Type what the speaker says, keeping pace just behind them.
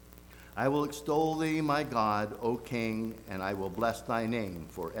I will extol thee, my God, O King, and I will bless thy name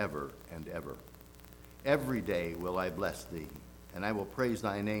forever and ever. Every day will I bless thee, and I will praise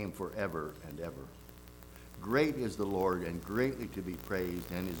thy name forever and ever. Great is the Lord, and greatly to be praised,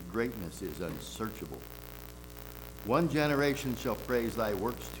 and his greatness is unsearchable. One generation shall praise thy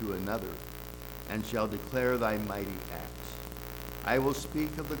works to another, and shall declare thy mighty acts. I will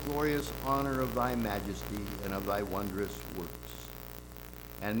speak of the glorious honor of thy majesty, and of thy wondrous works.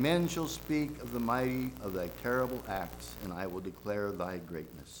 And men shall speak of the mighty of thy terrible acts, and I will declare thy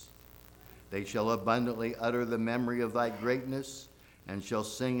greatness. They shall abundantly utter the memory of thy greatness, and shall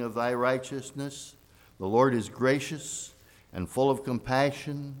sing of thy righteousness. The Lord is gracious and full of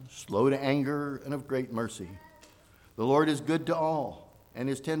compassion, slow to anger, and of great mercy. The Lord is good to all, and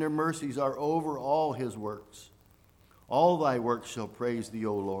his tender mercies are over all his works. All thy works shall praise thee,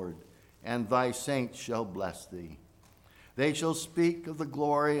 O Lord, and thy saints shall bless thee. They shall speak of the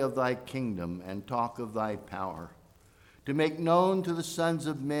glory of thy kingdom and talk of thy power, to make known to the sons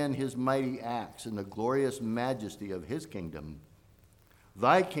of men his mighty acts and the glorious majesty of his kingdom.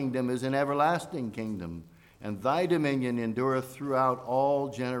 Thy kingdom is an everlasting kingdom, and thy dominion endureth throughout all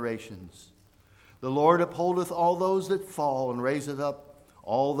generations. The Lord upholdeth all those that fall, and raiseth up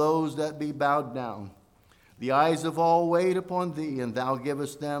all those that be bowed down. The eyes of all wait upon thee, and thou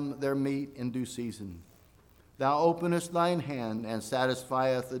givest them their meat in due season. Thou openest thine hand, and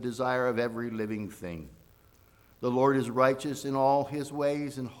satisfieth the desire of every living thing. The Lord is righteous in all his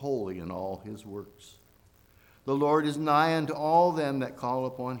ways, and holy in all his works. The Lord is nigh unto all them that call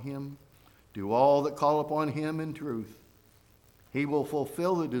upon him, to all that call upon him in truth. He will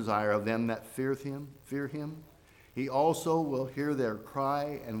fulfill the desire of them that fear him. He also will hear their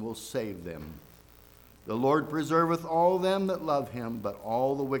cry, and will save them. The Lord preserveth all them that love him, but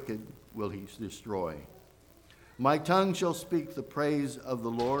all the wicked will he destroy. My tongue shall speak the praise of the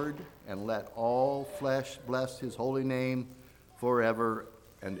Lord, and let all flesh bless his holy name forever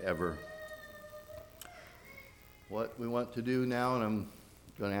and ever. What we want to do now, and I'm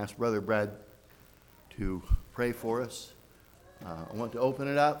going to ask Brother Brad to pray for us. I want to open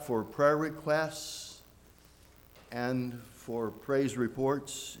it up for prayer requests and for praise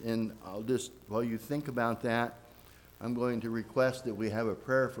reports. And I'll just, while you think about that, I'm going to request that we have a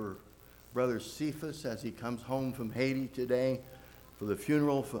prayer for Brother Cephas as he comes home from Haiti today for the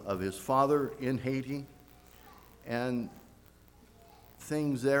funeral of his father in Haiti. And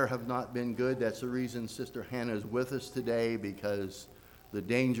things there have not been good. That's the reason Sister Hannah is with us today, because the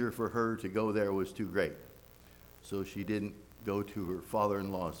danger for her to go there was too great. So she didn't go to her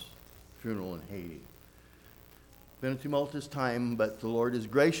father-in-law's funeral in Haiti. Been a tumultuous time, but the Lord is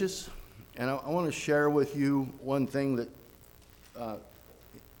gracious. And I want to share with you one thing that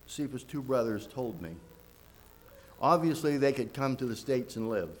Cephas' two brothers told me. Obviously, they could come to the States and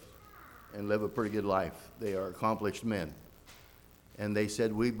live a pretty good life. They are accomplished men. And they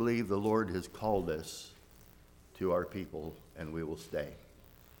said, we believe the Lord has called us to our people, and we will stay.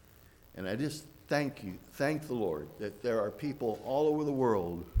 And I just thank the Lord that there are people all over the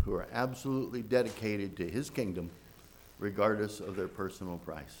world who are absolutely dedicated to his kingdom, regardless of their personal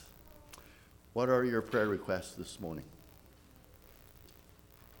price. What are your prayer requests this morning?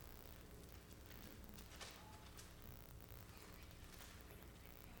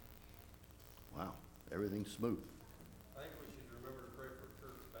 Wow, everything's smooth. I think we should remember to pray for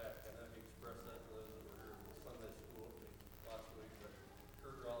Kurt's back, and let me express that to those that were here in the Sunday school last week, but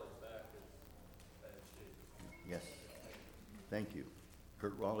Kurt Raleigh's back is bad shape. Yes, thank you.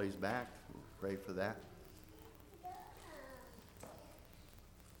 Kurt Raleigh's back. We'll pray for that.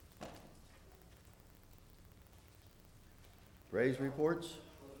 Praise reports.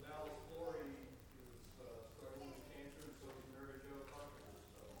 Well, Dallas Flory is struggling with cancer, and so is Mary Jo Carpenter.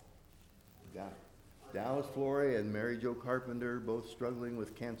 So Got it. Dallas Flory and Mary Jo Carpenter both struggling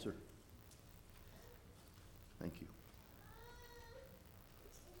with cancer. Thank you.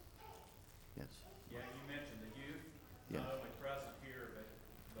 Yes. Yeah, you mentioned the youth, Yeah. not only present here,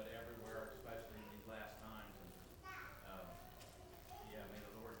 but everywhere, especially in these last times. And, yeah, may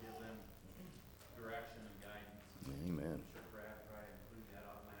the Lord give them direction and guidance. Amen. I'm sure Brad probably include that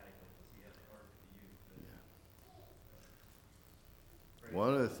automatically because he has a heart for the youth. But, Yeah. praise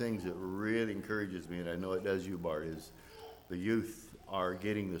One of the things that really encourages me, and I know it does you, Bart, is the youth are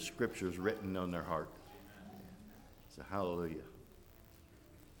getting the scriptures written on their heart. So hallelujah.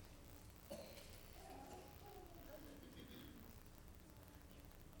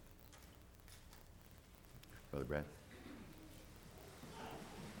 Brother Brad.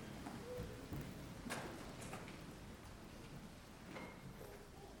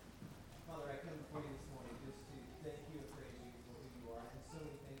 Father, I come before you this morning just to thank you and praise you for who you are. And so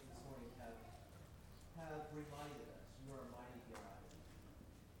many things this morning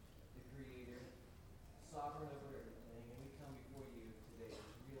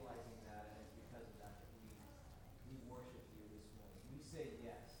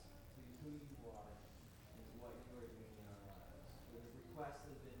requests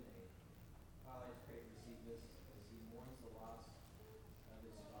that have been made. Father, I just pray for Cephas as he mourns the loss of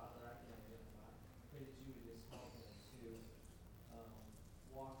his father. I can identify. I pray that you would just help him to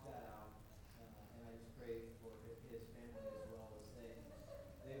walk that out. And I just pray for his family as well as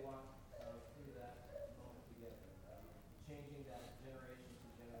they walk through that moment together, changing that generation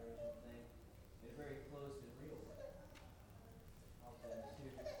to generation thing in a very close and real way. Help them to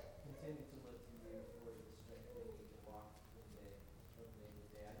continue to look to you for the strength they need to walk from day to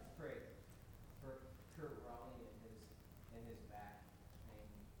day. I just pray for Kurt Raleigh and his back pain.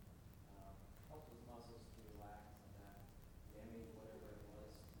 Help those muscles to relax and that damage, whatever it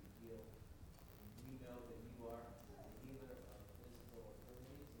was, to heal. We know that you are the healer of physical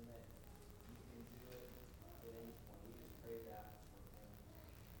infirmities and that you can do it at any point. We just pray that for him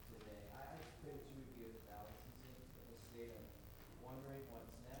today. I just pray that you would be with Alex. He's in a state of wondering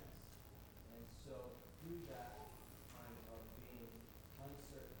what's next. And so through that time of being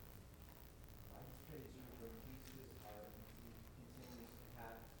uncertain, I just pray that you would bring peace to his heart and he continues to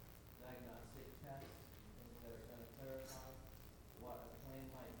have diagnostic tests and things that are going to clarify what a plan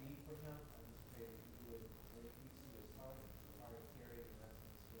might be for him. I just pray that you would bring peace to his heart and the heart of Carrie and the rest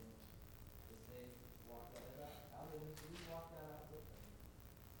of his family as they walk that out. And we walk that out with them.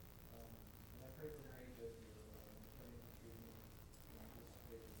 And I pray for Mary Jo too, praying for treatment. And I just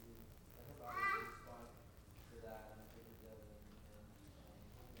pray that you let her body respond to that, and I pray for Devin and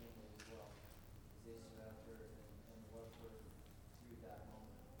her family as well as they surround her and love her through that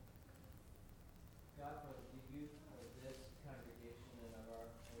moment. God, for the youth of this congregation and of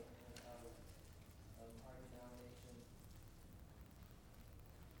our denomination,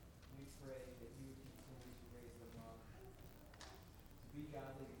 we pray that you would continue to raise them up to be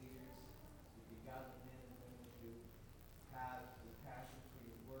godly leaders, to be godly men and women who have a passion for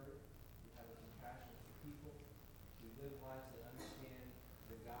your word, who have a compassion for people, who live lives that understand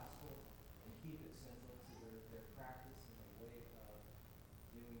the gospel and keep it central to their practice and their way of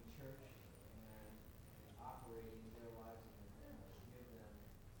doing church and operating their lives in their families. Give them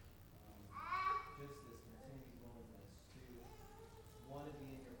just this continued willingness to want to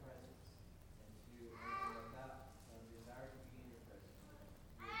be in your presence and let that desire to be in your presence will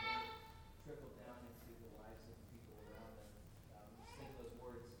trickle down into the lives of the people around them. Just think of those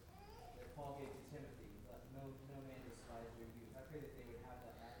words that Paul gave to Timothy, let no man despise your youth. I pray that they would have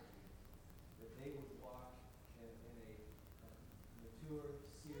that attitude, that they would walk in a mature,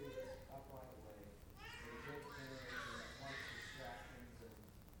 serious, upright way, in a great generation that wants distractions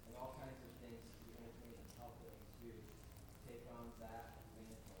and all kinds of things to be entertained and help them to take on that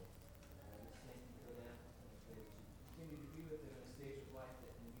mantle. Just thank you for them. And pray that you continue to be with them in a stage of life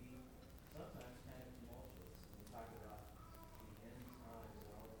that can be sometimes kind of tumultuous. And we talk about the end times and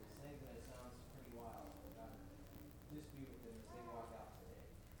all of these things, and it sounds pretty wild. But God, just be with them as they walk out today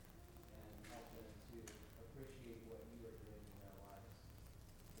and help them to appreciate what you are doing in their lives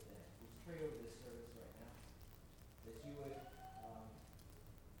today. We just pray over this service right now that you would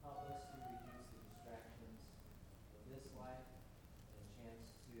help us to reduce the distractions of this life and a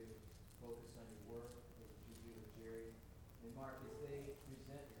chance to focus on your word, that you do with Jerry and Mark as they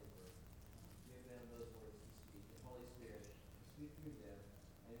present your word. Give them those words to speak. And Holy Spirit, speak through them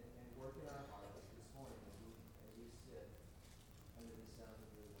and work in our hearts this morning as we sit under the sound of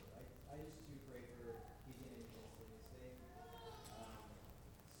your word. I just too pray for Keegan and Kinsley as they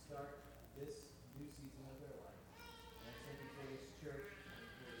start this new season of their life. And I thank you for this church and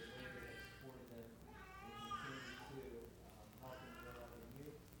for the way that have supported them and continue to help them grow up in you.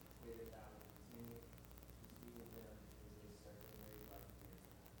 Pray that that will continue to be with them as they start their married life together.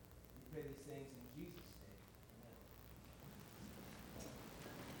 We pray these things in Jesus' name. Amen.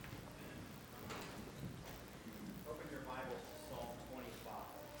 Open your Bibles to Psalm 25.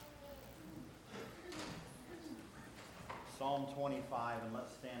 Psalm 25, and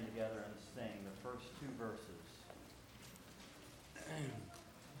let's stand together and sing the first two verses.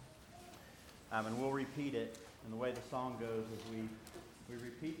 And we'll repeat it. And the way the song goes is we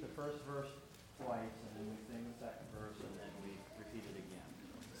repeat the first verse twice, and then we sing the second verse, and then we repeat it again.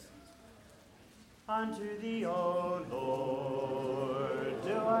 Unto thee, O Lord,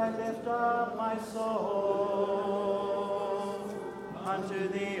 do I lift up my soul. Unto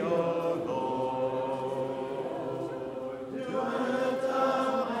thee, O Lord, do I lift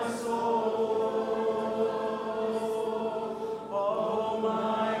up my soul. O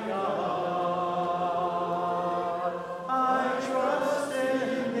my God, I trust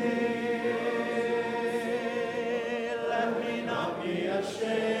in thee. Let me not be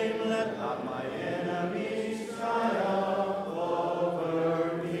ashamed, let not my enemies triumph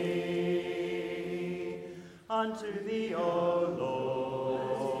over me. Unto thee, O Lord,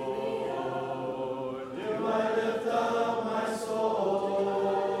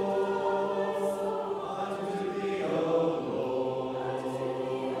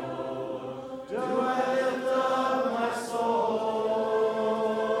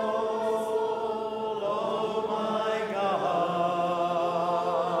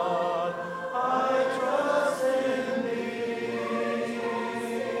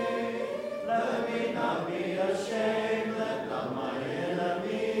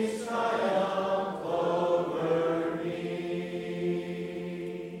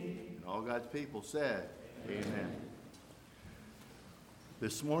 people said, Amen.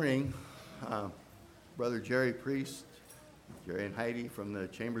 This morning, Brother Jerry Priest, Jerry and Heidi from the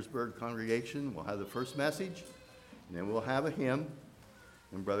Chambersburg congregation will have the first message, and then we'll have a hymn.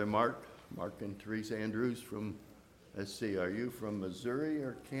 And Brother Mark and Teresa Andrews from, let's see, are you from Missouri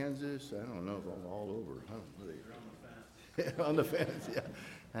or Kansas? I don't know, all over. I don't know. You're on the fence. On the fence, yeah.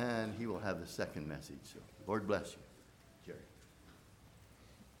 And he will have the second message. So, Lord bless you, Jerry.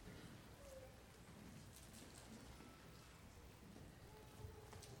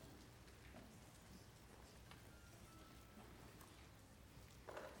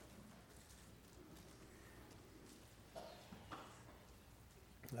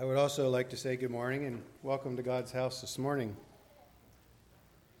 I would also like to say good morning and welcome to God's house this morning.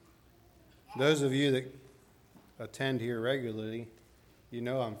 Those of you that attend here regularly, you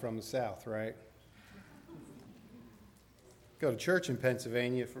know I'm from the South, right? Go to church in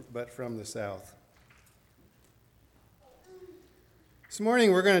Pennsylvania, but from the South. This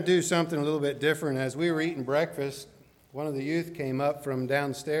morning we're going to do something a little bit different. As we were eating breakfast, one of the youth came up from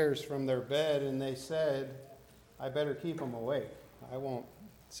downstairs from their bed and they said, I better keep them awake. I won't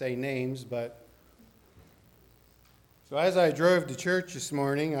say names, but so as I drove to church this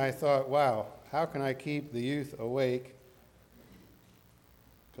morning, I thought, wow, how can I keep the youth awake?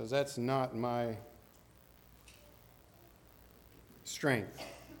 Because that's not my strength.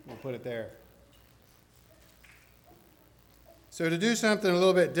 We'll put it there. So to do something a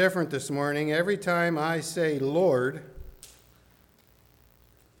little bit different this morning, every time I say Lord,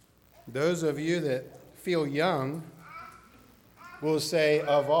 those of you that feel young will say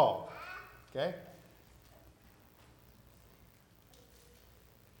of all. Okay?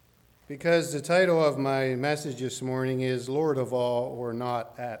 Because the title of my message this morning is Lord of all or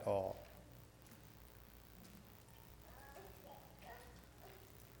not at all.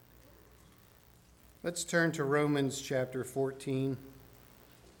 Let's turn to Romans chapter 14.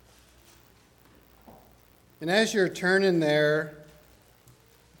 And as you're turning there,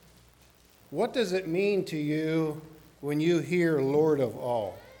 what does it mean to you when you hear Lord of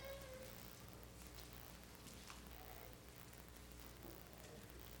all?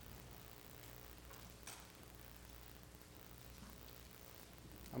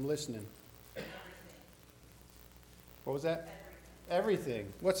 I'm listening. What was that?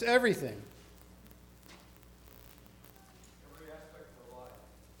 Everything. What's everything?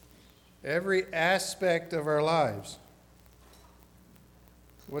 Every aspect of our lives.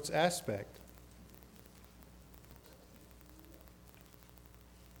 What's aspect?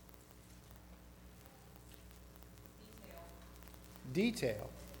 Detail.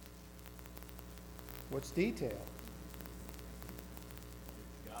 What's detail? It's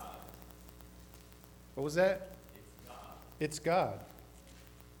God. What was that? It's God. It's God.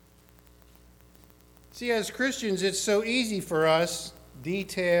 See, as Christians, it's so easy for us,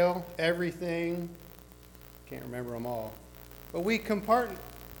 detail, everything, can't remember them all, but we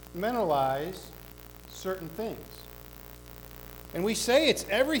compartmentalize certain things. And we say it's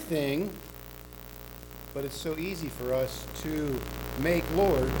everything, but it's so easy for us to make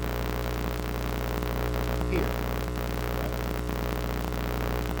Lord here.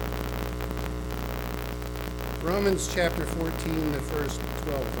 Romans chapter 14, the first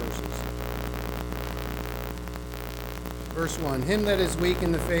 12 verses. Verse 1, Him that is weak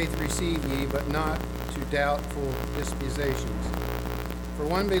in the faith receive ye, but not to doubtful dispositions. For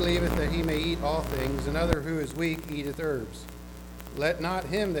one believeth that he may eat all things, another who is weak eateth herbs. Let not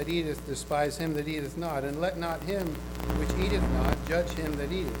him that eateth despise him that eateth not, and let not him which eateth not judge him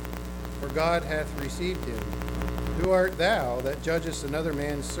that eateth, for God hath received him. Who art thou that judgest another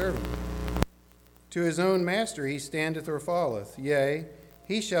man's servant? To his own master he standeth or falleth, yea,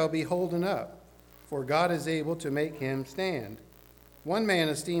 he shall be holden up, for God is able to make him stand. One man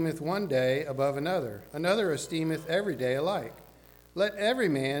esteemeth one day above another, another esteemeth every day alike. Let every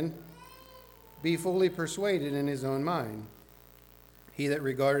man be fully persuaded in his own mind. He that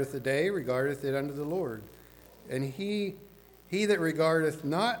regardeth the day regardeth it unto the Lord, and he that regardeth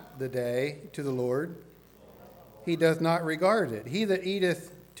not the day to the Lord, he doth not regard it. He that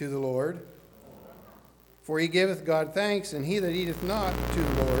eateth to the Lord, for he giveth God thanks, and he that eateth not to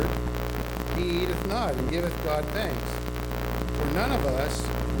the Lord, he eateth not, and giveth God thanks. For none of us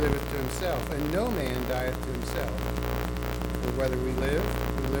liveth to himself, and no man dieth to himself. For whether we live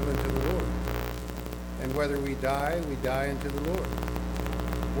unto the Lord, and whether we die unto the Lord.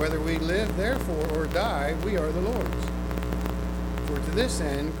 Whether we live, therefore, or die, we are the Lord's. For to this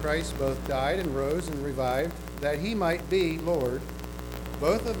end Christ both died and rose and revived, that he might be Lord,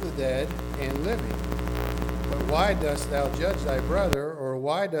 both of the dead and living. But why dost thou judge thy brother, or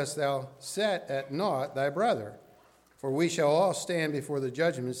why dost thou set at naught thy brother? For we shall all stand before the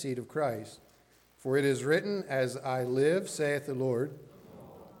judgment seat of Christ. For it is written, As I live, saith the Lord,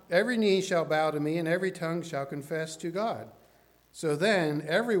 every knee shall bow to me, and every tongue shall confess to God. So then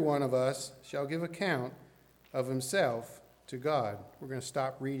every one of us shall give account of himself to God. We're going to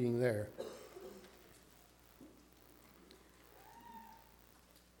stop reading there.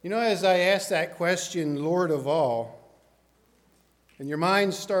 You know, as I asked that question, Lord of all, and your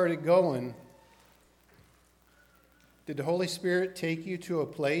mind started going, did the Holy Spirit take you to a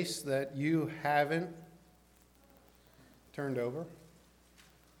place that you haven't turned over?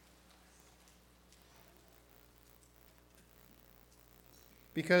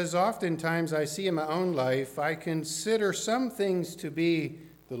 Because oftentimes I see in my own life, I consider some things to be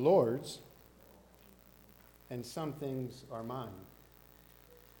the Lord's, and some things are mine.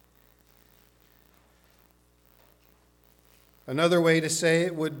 Another way to say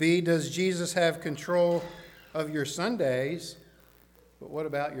it would be, does Jesus have control of your Sundays, but what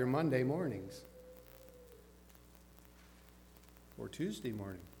about your Monday mornings? Or Tuesday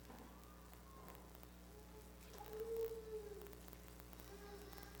morning?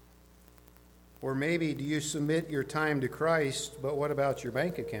 Or maybe do you submit your time to Christ, but what about your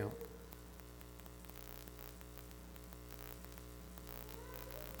bank account?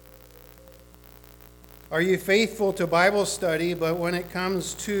 Are you faithful to Bible study, but when it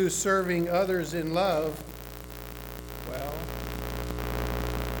comes to serving others in love, well,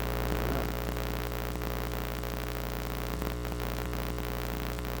 no.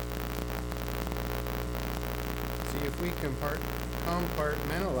 See, if we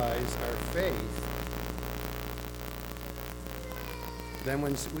compartmentalize our faith, then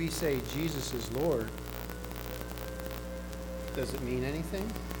when we say Jesus is Lord, does it mean anything?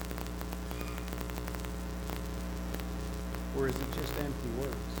 Or is it just empty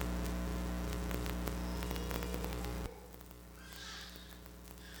words?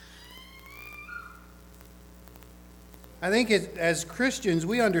 I think as Christians,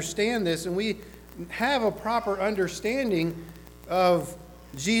 we understand this, and we have a proper understanding of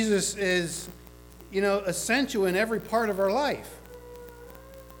Jesus is, essential in every part of our life.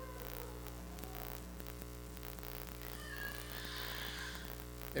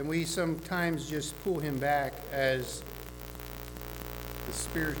 And we sometimes just pull him back as the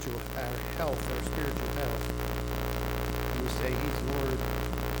spiritual, our health, our spiritual health. And we say he's Lord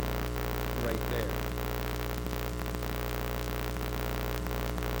right there.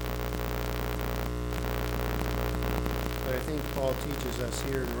 But I think Paul teaches us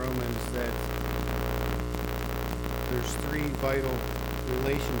here in Romans that there's three vital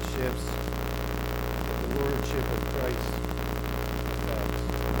relationships that the Lordship of Christ does.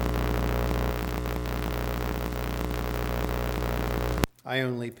 I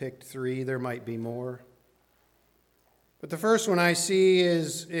only picked three. There might be more. But the first one I see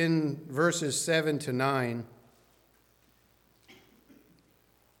is in verses 7 to 9.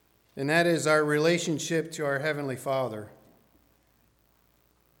 And that is our relationship to our Heavenly Father.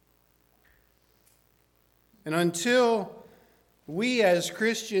 And until we as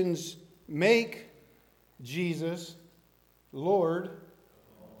Christians make Jesus Lord,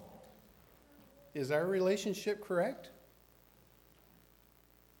 is our relationship correct?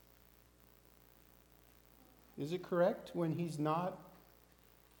 Is it correct when he's not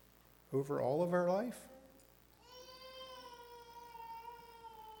over all of our life?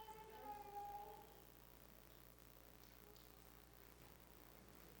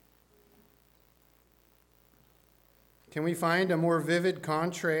 Can we find a more vivid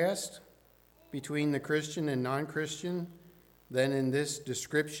contrast between the Christian and non-Christian than in this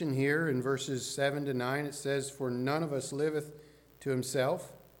description here in verses 7 to 9? It says, "For none of us liveth to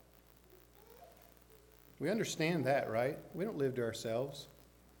himself." We understand that, right? We don't live to ourselves.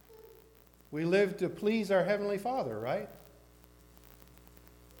 We live to please our Heavenly Father, right?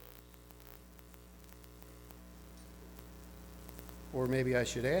 Or maybe I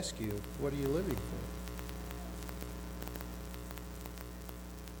should ask you, what are you living for?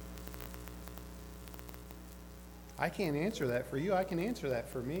 I can't answer that for you. I can answer that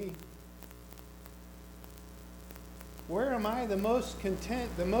for me. Where am I the most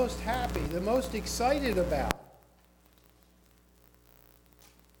content, the most happy, the most excited about?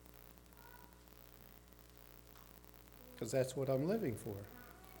 Because that's what I'm living for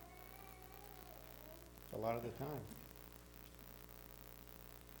a lot of the time.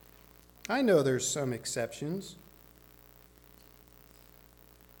 I know there's some exceptions,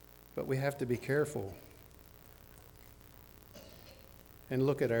 but we have to be careful and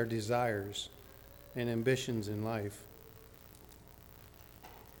look at our desires and ambitions in life.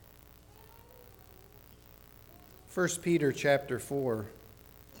 1 Peter chapter 4.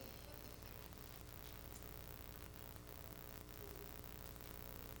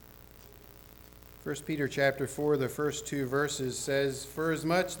 First Peter chapter 4, the first two verses says, "For as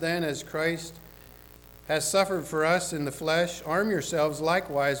much then as Christ has suffered for us in the flesh, arm yourselves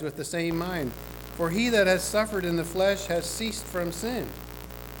likewise with the same mind. For he that has suffered in the flesh has ceased from sin,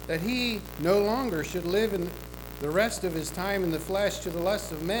 that he no longer should live in the rest of his time in the flesh to the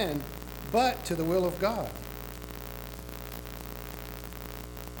lusts of men, but to the will of God."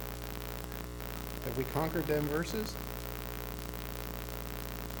 Have we conquered them verses?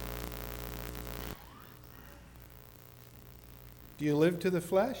 Do you live to the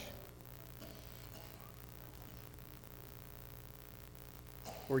flesh?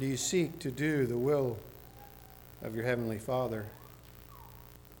 Or do you seek to do the will of your Heavenly Father?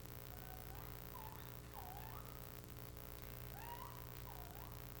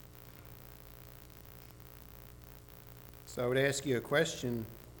 So I would ask you a question.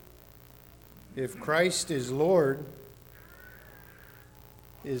 If Christ is Lord,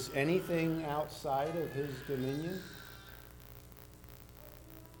 is anything outside of his dominion?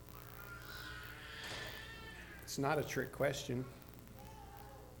 It's not a trick question.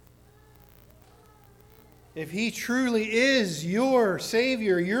 If he truly is your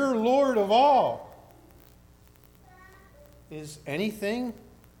Savior, your Lord of all, is anything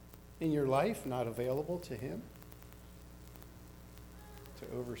in your life not available to him to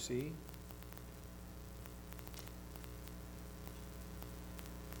oversee?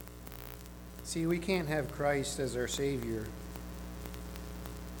 See, we can't have Christ as our Savior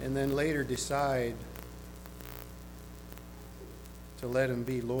and then later decide to let him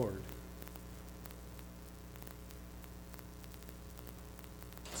be Lord.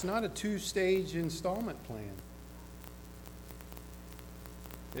 It's not a two-stage installment plan,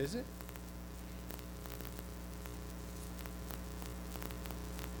 is it?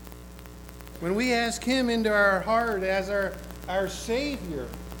 When we ask him into our heart as our Savior,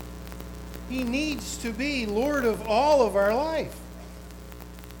 he needs to be Lord of all of our life.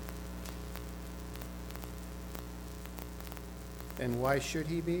 And why should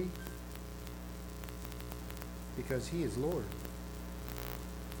he be? Because he is Lord.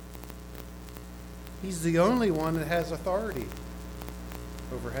 He's the only one that has authority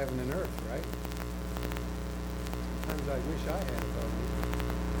over heaven and earth, right? Sometimes I wish I had authority.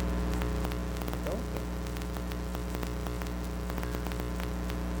 I don't, though.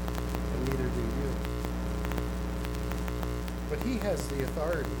 And neither do you. But he has the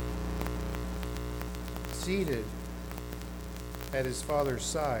authority, seated at his Father's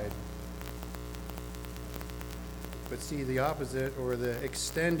side. But see, the opposite or the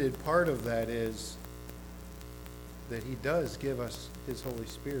extended part of that is that he does give us his Holy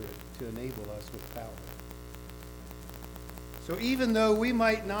Spirit to enable us with power. So even though we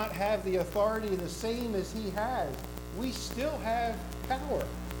might not have the authority the same as he has, we still have power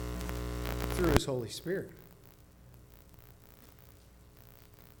through his Holy Spirit.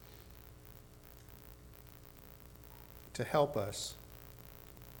 To help us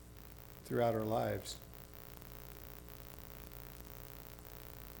throughout our lives.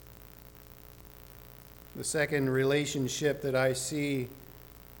 The second relationship that I see,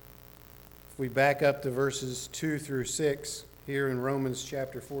 if we back up to verses 2 through 6 here in Romans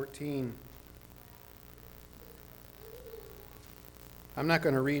chapter 14. I'm not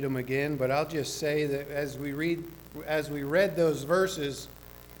going to read them again, but I'll just say that as we read those verses,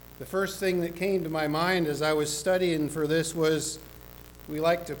 the first thing that came to my mind as I was studying for this was we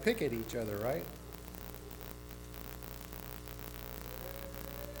like to pick at each other, right?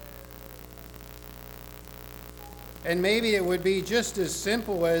 And maybe it would be just as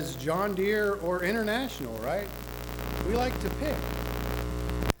simple as John Deere or International, right? We like to pick.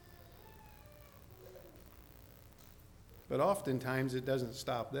 But oftentimes it doesn't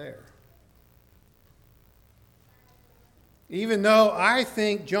stop there. Even though I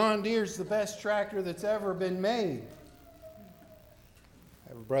think John Deere's the best tractor that's ever been made. I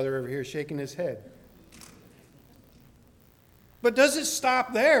have a brother over here shaking his head. But does it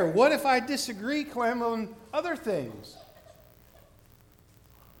stop there? What if I disagree, Clem, on other things?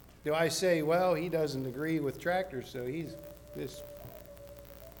 Do I say, well, he doesn't agree with tractors, so he's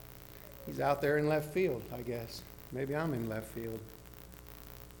out there in left field, I guess. Maybe I'm in left field.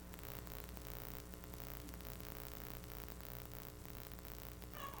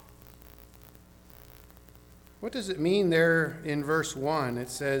 What does it mean there in verse 1?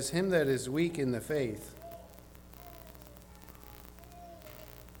 It says, him that is weak in the faith.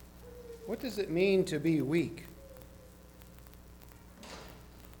 What does it mean to be weak?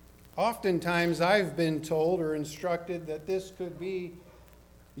 Oftentimes I've been told or instructed that this could be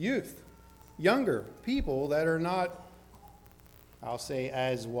youth, younger people that are not, I'll say,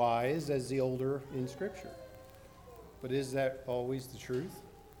 as wise as the older in Scripture. But is that always the truth?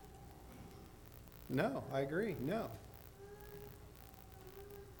 No, I agree, no.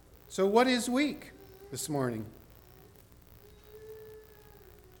 So what is weak this morning?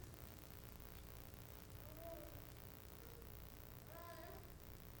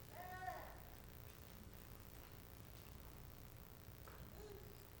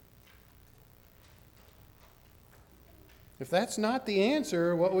 If that's not the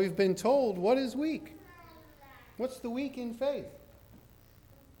answer, what we've been told, what is weak? What's the weak in faith?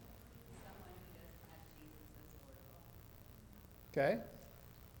 Okay.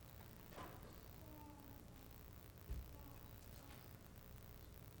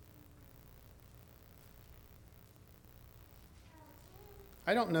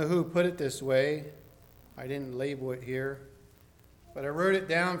 I don't know who put it this way. I didn't label it here. But I wrote it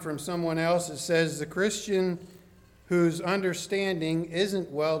down from someone else. It says, the Christian whose understanding isn't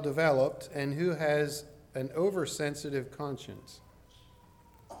well developed and who has an oversensitive conscience.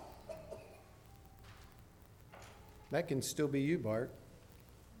 That can still be you, Bart.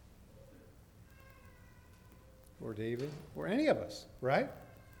 Or David. Or any of us, right?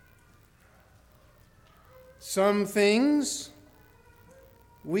 Some things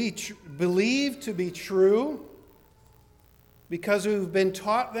we believe to be true because we've been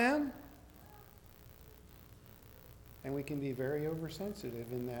taught them, and we can be very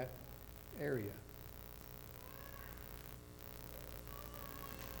oversensitive in that area.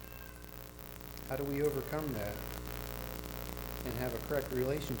 How do we overcome that and have a correct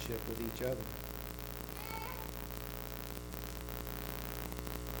relationship with each other?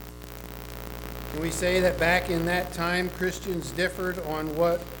 Can we say that back in that time, Christians differed on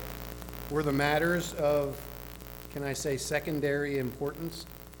what were the matters of, can I say, secondary importance?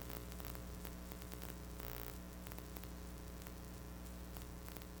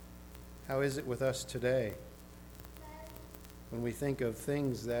 How is it with us today when we think of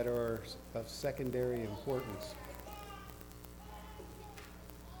things that are of secondary importance?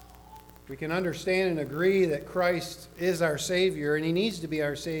 We can understand and agree that Christ is our Savior, and He needs to be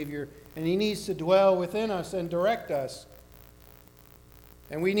our Savior, and He needs to dwell within us and direct us.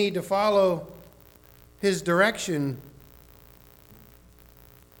 And we need to follow His direction.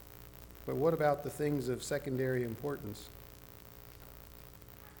 But what about the things of secondary importance?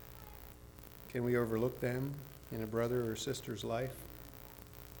 Can we overlook them in a brother or sister's life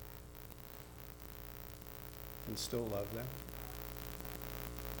and still love them?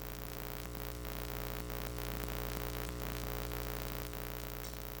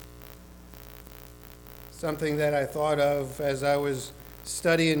 Something that I thought of as I was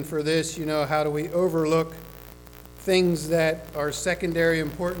studying for this, how do we overlook things that are secondary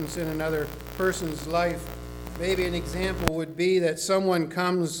importance in another person's life? Maybe an example would be that someone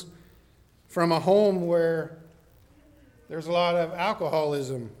comes from a home where there's a lot of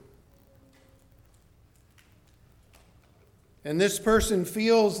alcoholism. And this person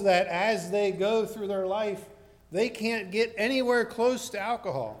feels that as they go through their life, they can't get anywhere close to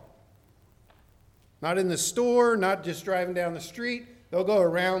alcohol. Not in the store, not just driving down the street. They'll go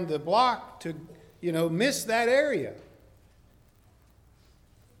around the block to, miss that area.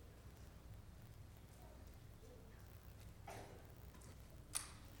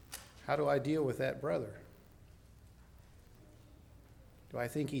 How do I deal with that brother? Do I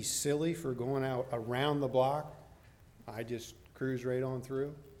think he's silly for going out around the block? I just cruise right on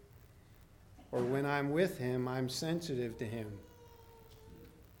through? Or when I'm with him, I'm sensitive to him.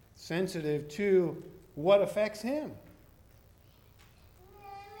 Sensitive to what affects him.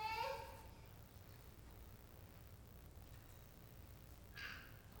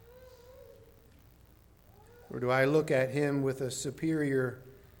 Or do I look at him with a superior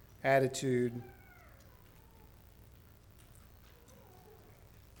attitude?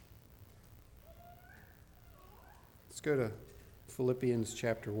 Let's go to Philippians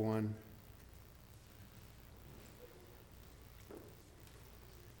chapter 1.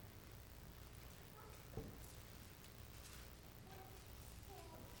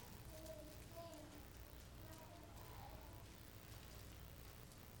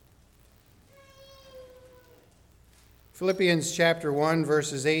 Philippians chapter 1,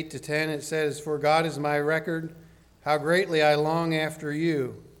 verses 8 to 10, it says, "For God is my record, how greatly I long after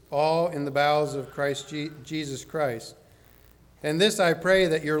you, all in the bowels of Jesus Christ. And this I pray,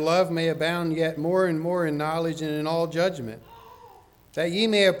 that your love may abound yet more and more in knowledge and in all judgment, that ye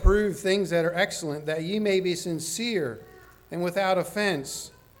may approve things that are excellent, that ye may be sincere and without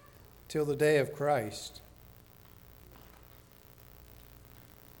offense, till the day of Christ.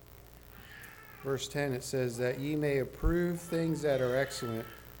 Verse 10, it says, that ye may approve things that are excellent,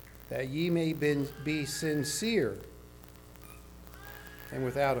 that ye may be sincere and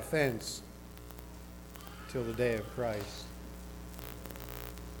without offense till the day of Christ.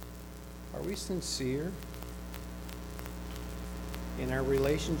 Are we sincere in our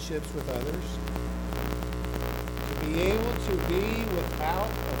relationships with others? To be able to be without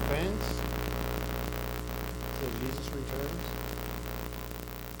offense till Jesus returns?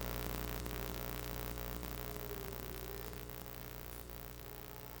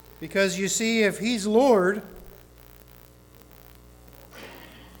 Because you see, if He's Lord,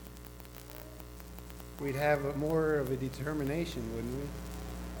 we'd have more of a determination, wouldn't we?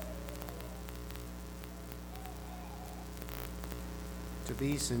 To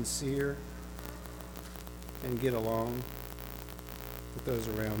be sincere and get along with those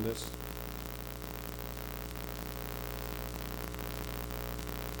around us.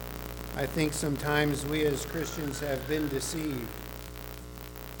 I think sometimes we as Christians have been deceived.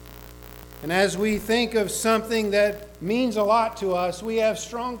 And as we think of something that means a lot to us, we have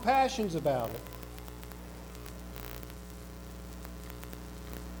strong passions about it.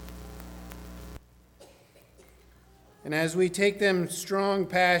 And as we take them strong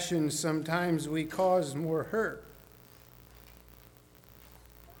passions, sometimes we cause more hurt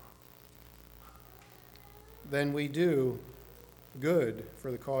than we do good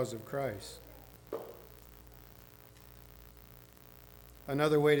for the cause of Christ.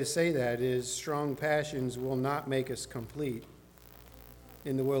 Another way to say that is strong passions will not make us complete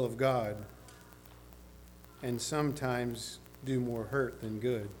in the will of God, and sometimes do more hurt than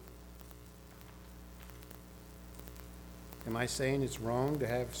good. Am I saying it's wrong to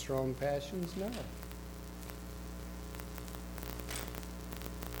have strong passions? No.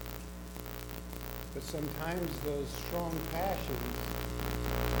 But sometimes those strong passions,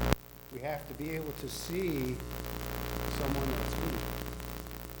 we have to be able to see someone that's weak.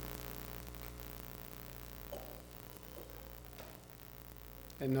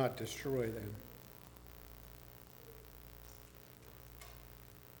 And not destroy them.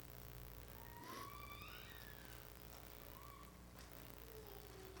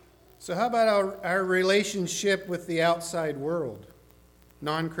 So how about our relationship with the outside world,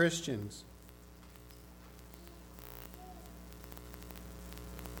 non-Christians?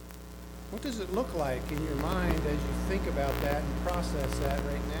 What does it look like in your mind as you think about that and process that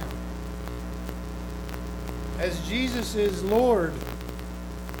right now? As Jesus is Lord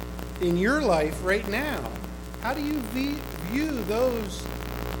in your life right now, how do you view those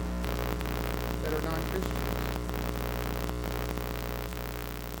that are non-Christians?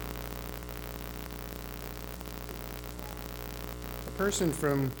 A person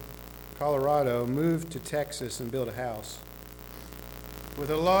from Colorado moved to Texas and built a house with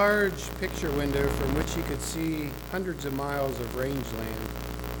a large picture window from which he could see hundreds of miles of rangeland.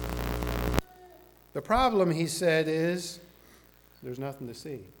 The problem, he said, is there's nothing to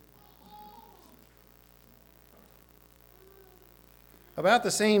see. About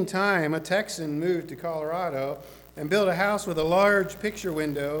the same time, a Texan moved to Colorado and built a house with a large picture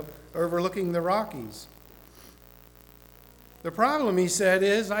window overlooking the Rockies. The problem, he said,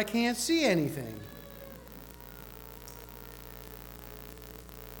 is I can't see anything.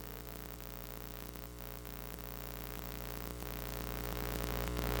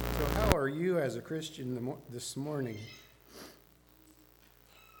 So how are you as a Christian this morning?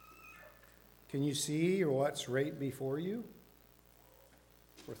 Can you see what's right before you?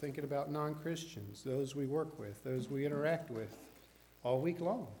 We're thinking about non-Christians, those we work with, those we interact with all week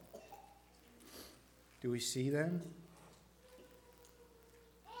long. Do we see them?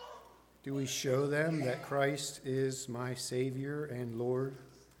 Do we show them that Christ is my Savior and Lord?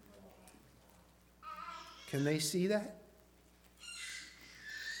 Can they see that?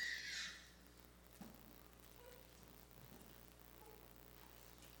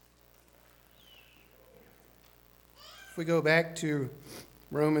 If we go back to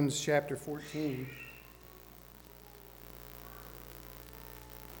Romans chapter 14.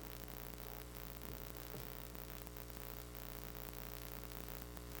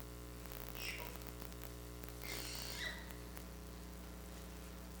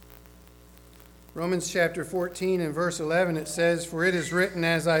 Romans chapter 14 and verse 11, it says, "For it is written,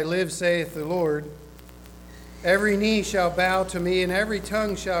 as I live, saith the Lord, every knee shall bow to me, and every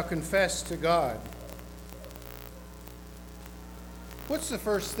tongue shall confess to God." What's the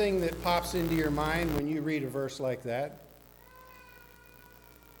first thing that pops into your mind when you read a verse like that?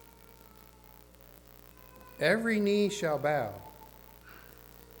 Every knee shall bow.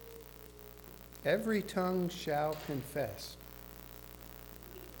 Every tongue shall confess.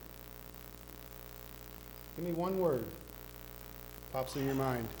 Give me one word. Pops in your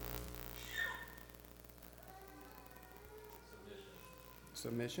mind.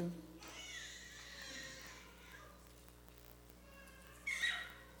 Submission.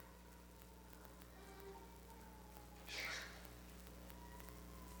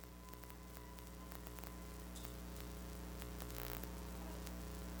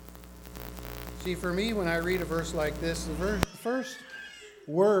 See, for me, when I read a verse like this, the first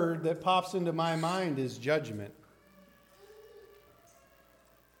word that pops into my mind is judgment.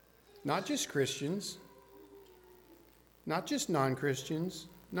 Not just Christians, not just non-Christians,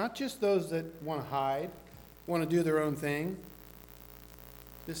 not just those that want to hide, want to do their own thing.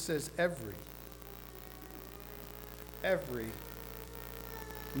 This says every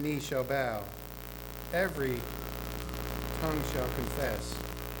knee shall bow, every tongue shall confess.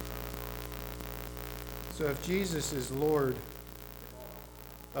 So if Jesus is Lord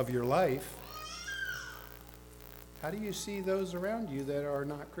of your life, how do you see those around you that are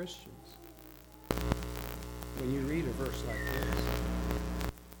not Christians when you read a verse like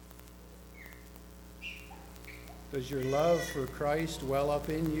this? Does your love for Christ well up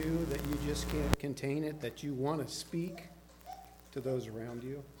in you that you just can't contain it, that you want to speak to those around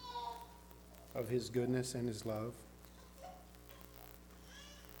you of His goodness and His love?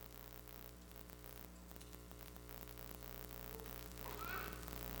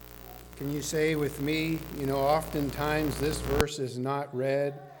 Can you say with me, oftentimes this verse is not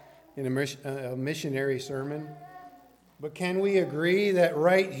read in a missionary sermon, but can we agree that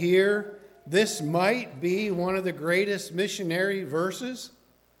right here, this might be one of the greatest missionary verses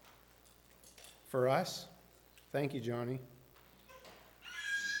for us? Thank you, Johnny.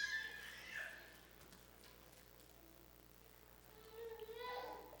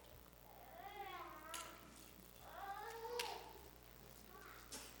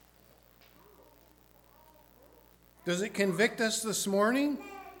 Does it convict us this morning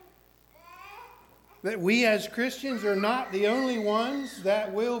that we as Christians are not the only ones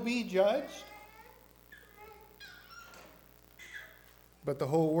that will be judged? But the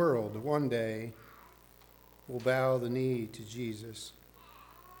whole world one day will bow the knee to Jesus.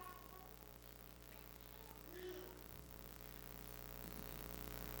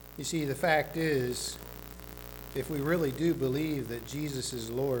 You see, the fact is, if we really do believe that Jesus is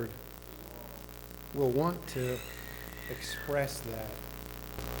Lord, we'll want to express that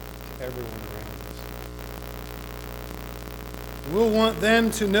to everyone around us. We'll want them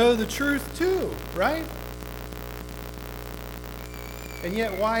to know the truth too, right? And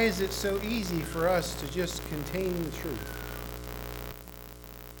yet, why is it so easy for us to just contain the truth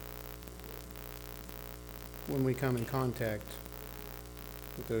when we come in contact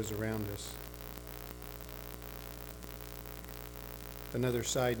with those around us? Another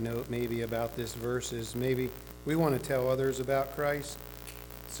side note maybe about this verse is maybe we want to tell others about Christ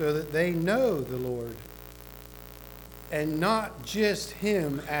so that they know the Lord and not just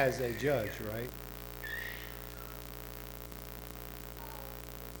Him as a judge, right?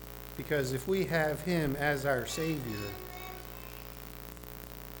 Because if we have Him as our Savior,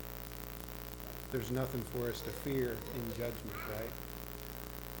 there's nothing for us to fear in judgment, right?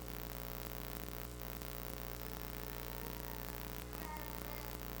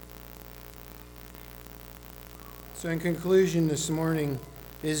 So in conclusion this morning,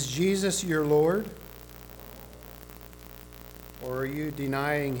 is Jesus your Lord? Or are you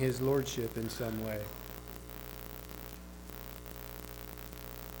denying His lordship in some way?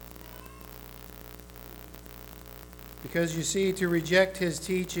 Because you see, to reject His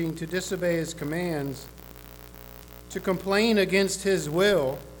teaching, to disobey His commands, to complain against His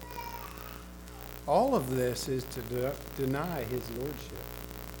will, all of this is to deny His lordship.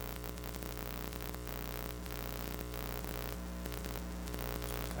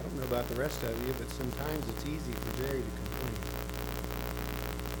 I don't know about the rest of you, but sometimes it's easy for Jerry to complain.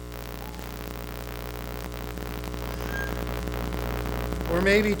 Or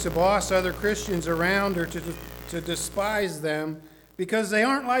maybe to boss other Christians around or to despise them because they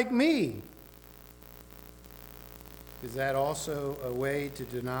aren't like me. Is that also a way to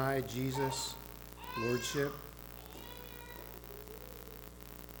deny Jesus' lordship?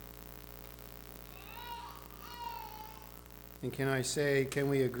 And can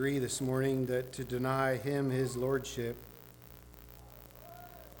we agree this morning that to deny Him His lordship,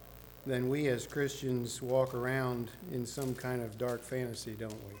 then we as Christians walk around in some kind of dark fantasy,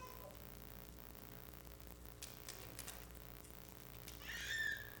 don't we?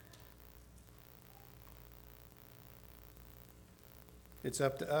 It's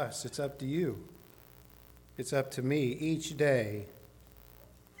up to us. It's up to you. It's up to me each day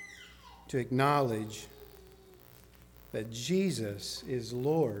to acknowledge that Jesus is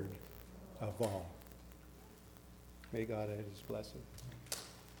Lord of all. May God add his blessing.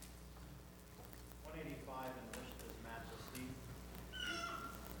 185 in Worship His Majesty.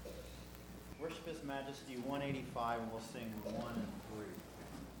 Worship His Majesty 185, and we'll sing 1 and 3.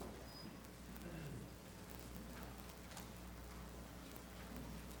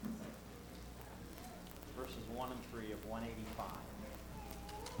 Verses 1 and 3 of 185.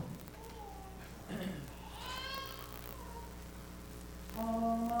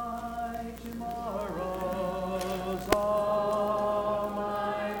 All my tomorrows, all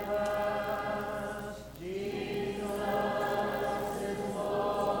my past, Jesus is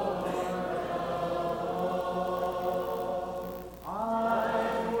Lord.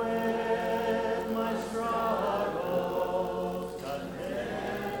 I'm with my struggles,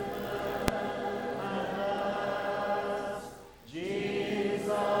 contentment at last. Jesus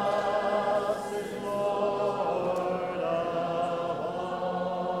is Lord of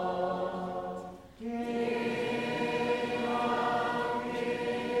all. King of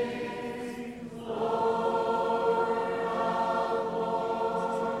kings, Lord of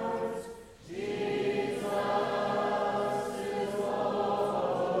lords, Jesus is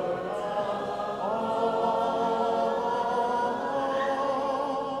Lord of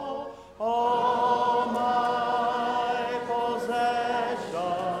all my possessions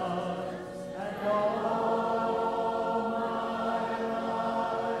and all my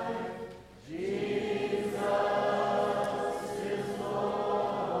life. Jesus is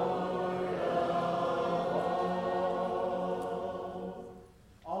Lord of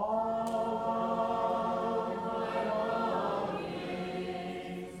all my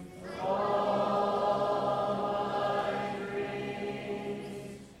longings, all my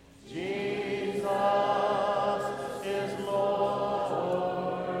dreams. Jesus is Lord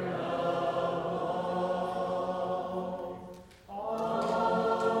of all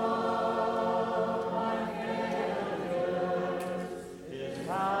my failures. His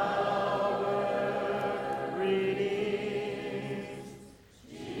power redeems.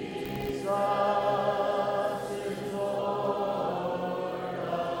 Jesus is Lord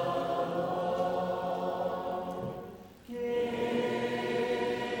of all.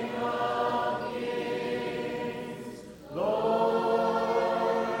 King of kings,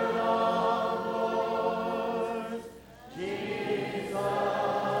 Lord of lords, Jesus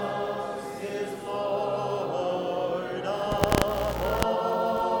is Lord of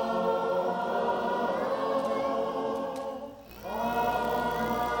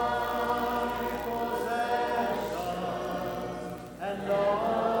all my possessions and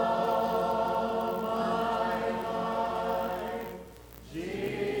all my life.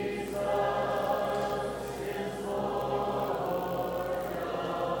 Jesus is Lord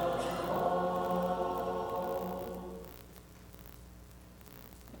of all.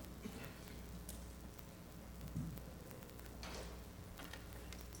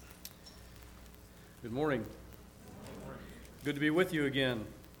 Good morning. Good to be with you again.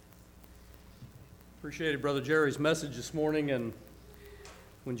 Appreciated Brother Jerry's message this morning, and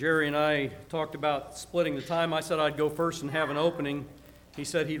when Jerry and I talked about splitting the time, I said I'd go first and have an opening. He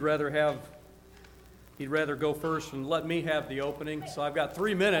said he'd rather go first and let me have the opening. So I've got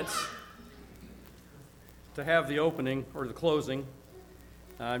 3 minutes to have the opening or the closing.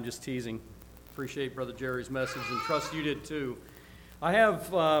 I'm just teasing. Appreciate Brother Jerry's message and trust you did too. I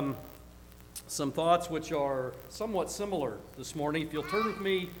have some thoughts which are somewhat similar this morning. If you'll turn with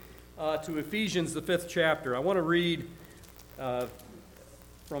me to Ephesians, the 5th chapter. I want to read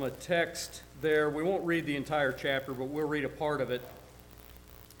from a text there. We won't read the entire chapter, but we'll read a part of it.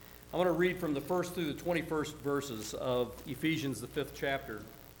 I want to read from the 1st through the 21st verses of Ephesians, the 5th chapter.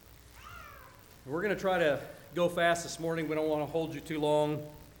 We're going to try to go fast this morning. We don't want to hold you too long.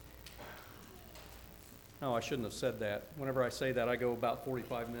 No, I shouldn't have said that. Whenever I say that, I go about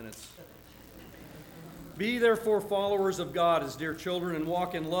 45 minutes. Be therefore followers of God as dear children, and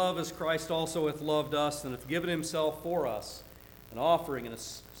walk in love as Christ also hath loved us, and hath given himself for us, an offering and a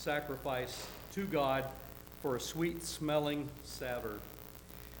sacrifice to God for a sweet-smelling savour.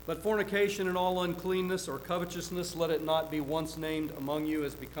 But fornication and all uncleanness or covetousness, let it not be once named among you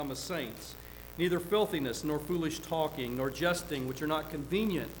as becometh saints. Neither filthiness, nor foolish talking, nor jesting, which are not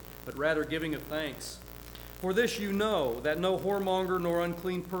convenient, but rather giving of thanks. For this you know, that no whoremonger, nor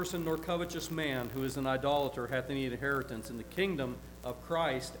unclean person, nor covetous man, who is an idolater, hath any inheritance in the kingdom of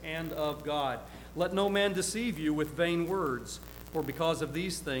Christ and of God. Let no man deceive you with vain words, for because of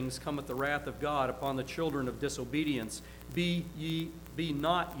these things cometh the wrath of God upon the children of disobedience. Be ye Be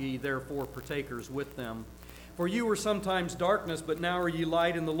not ye therefore partakers with them. For you were sometimes darkness, but now are ye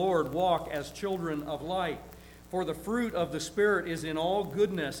light in the Lord. Walk as children of light. For the fruit of the Spirit is in all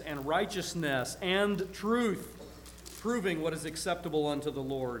goodness and righteousness and truth, proving what is acceptable unto the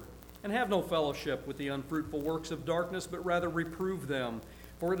Lord. And have no fellowship with the unfruitful works of darkness, but rather reprove them.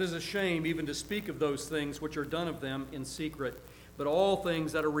 For it is a shame even to speak of those things which are done of them in secret. But all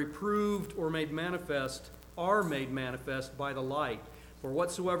things that are reproved or made manifest are made manifest by the light. For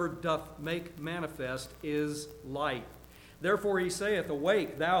whatsoever doth make manifest is light. Therefore he saith,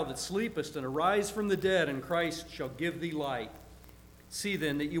 Awake, thou that sleepest, and arise from the dead, and Christ shall give thee light. See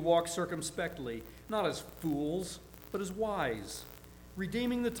then that you walk circumspectly, not as fools, but as wise,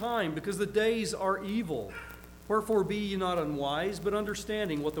 redeeming the time, because the days are evil. Wherefore be ye not unwise, but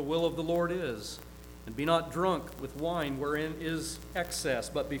understanding what the will of the Lord is. And be not drunk with wine wherein is excess,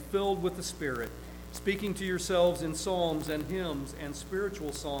 but be filled with the Spirit, speaking to yourselves in psalms and hymns and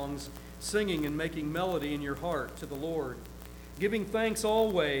spiritual songs, singing and making melody in your heart to the Lord, giving thanks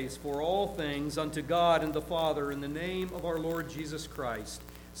always for all things unto God and the Father in the name of our Lord Jesus Christ,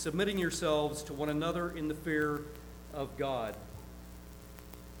 submitting yourselves to one another in the fear of God.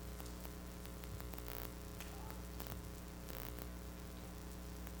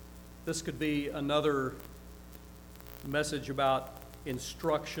 This could be another message about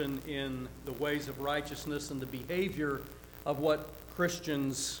instruction in the ways of righteousness and the behavior of what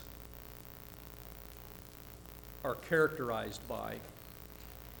Christians are characterized by.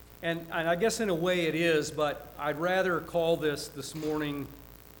 And I guess in a way it is, but I'd rather call this morning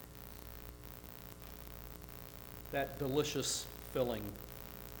that delicious filling.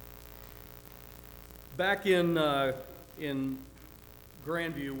 Back in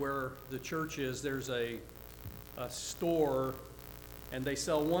Grandview, where the church is, there's a store, and they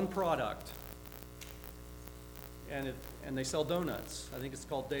sell one product, and they sell donuts. I think it's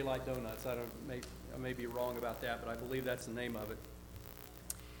called Daylight Donuts. I may be wrong about that, but I believe that's the name of it.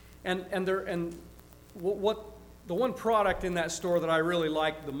 And what the one product in that store that I really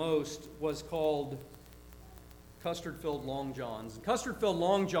liked the most was called custard-filled Long Johns. Custard-filled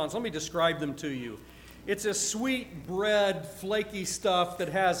Long Johns, let me describe them to you. It's a sweet bread, flaky stuff that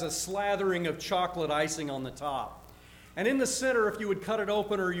has a slathering of chocolate icing on the top. And in the center, if you would cut it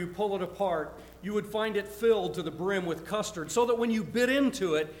open or you pull it apart, you would find it filled to the brim with custard, so that when you bit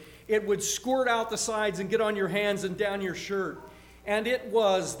into it, it would squirt out the sides and get on your hands and down your shirt. And it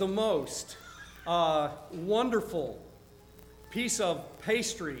was the most wonderful piece of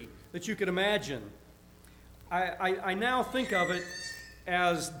pastry that you could imagine. I now think of it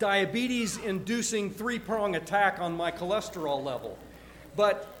as diabetes-inducing three-prong attack on my cholesterol level.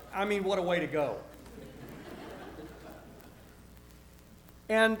 But, I mean, what a way to go.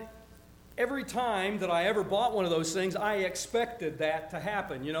 And every time that I ever bought one of those things, I expected that to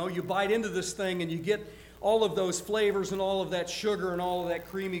happen. You know, you bite into this thing and you get all of those flavors and all of that sugar and all of that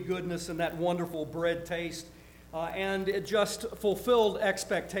creamy goodness and that wonderful bread taste. And it just fulfilled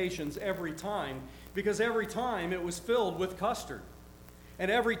expectations every time, because every time it was filled with custard. And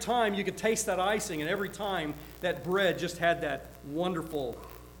every time you could taste that icing, and every time that bread just had that wonderful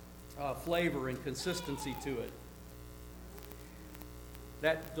flavor and consistency to it.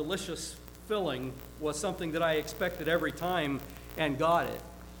 That delicious filling was something that I expected every time and got it.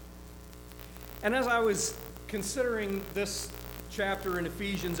 And as I was considering this chapter in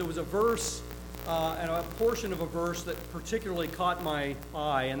Ephesians, it was a verse and a portion of a verse that particularly caught my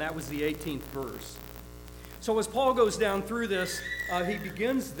eye, and that was the 18th verse. So as Paul goes down through this, he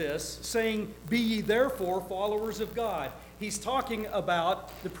begins this saying, Be ye therefore followers of God. He's talking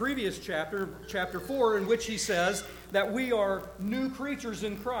about the previous chapter, chapter 4, in which he says that we are new creatures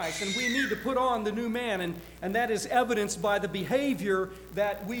in Christ, and we need to put on the new man, and that is evidenced by the behavior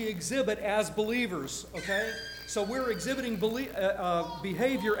that we exhibit as believers, okay? So we're exhibiting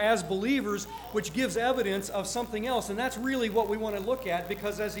behavior as believers, which gives evidence of something else, and that's really what we want to look at,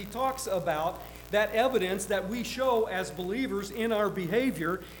 because as he talks about that evidence that we show as believers in our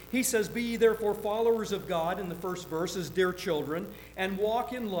behavior, he says, Be ye therefore followers of God, in the first verse, as dear children, and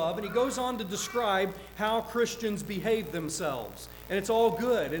walk in love. And he goes on to describe how Christians behave themselves. And it's all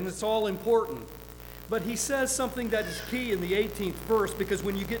good, and it's all important. But he says something that is key in the 18th verse, because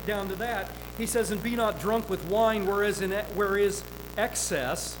when you get down to that, he says, And be not drunk with wine, wherein is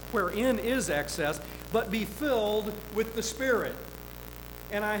excess, but be filled with the Spirit.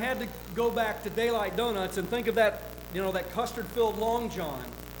 And I had to go back to Daylight Donuts and think of that, that custard-filled Long John.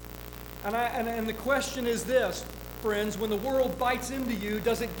 And the question is this, friends, when the world bites into you,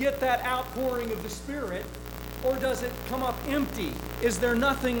 does it get that outpouring of the Spirit, or does it come up empty? Is there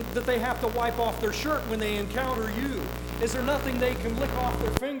nothing that they have to wipe off their shirt when they encounter you? Is there nothing they can lick off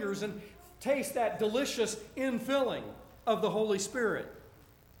their fingers and taste that delicious infilling of the Holy Spirit?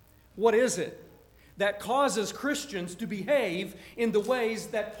 What is it that causes Christians to behave in the ways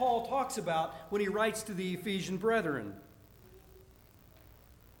that Paul talks about when he writes to the Ephesian brethren?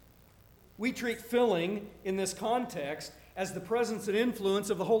 We treat filling in this context as the presence and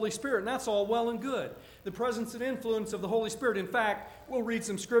influence of the Holy Spirit, and that's all well and good. The presence and influence of the Holy Spirit. In fact, we'll read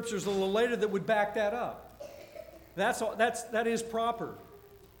some scriptures a little later that would back that up. That is proper.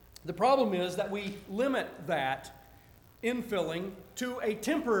 The problem is that we limit that infilling to a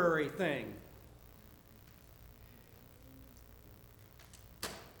temporary thing.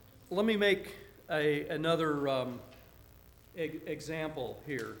 Let me make another example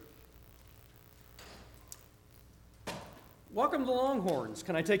here. Welcome to Longhorns.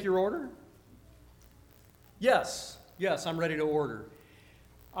 Can I take your order? Yes, I'm ready to order.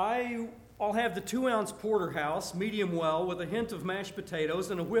 I'll have the 2-ounce porterhouse, medium well, with a hint of mashed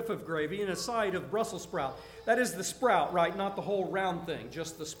potatoes and a whiff of gravy and a side of Brussels sprout. That is the sprout, right? Not the whole round thing,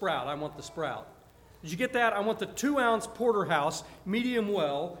 just the sprout. I want the sprout. Did you get that? I want the 2-ounce porterhouse, medium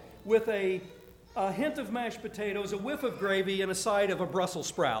well, with a hint of mashed potatoes, a whiff of gravy, and a side of a Brussels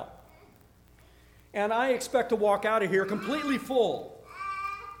sprout. And I expect to walk out of here completely full.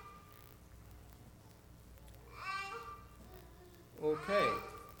 Okay.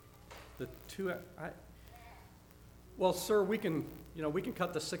 Well, sir, we can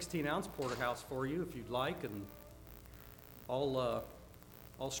cut the 16-ounce porterhouse for you if you'd like, and I'll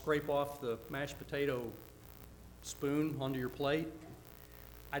scrape off the mashed potato spoon onto your plate.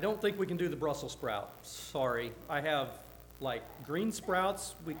 I don't think we can do the Brussels sprout. Sorry. I have green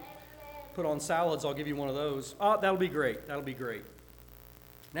sprouts we put on salads. I'll give you one of those. That'll be great. That'll be great.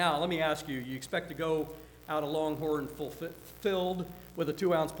 Now, let me ask you, you expect to go out of Longhorn filled with a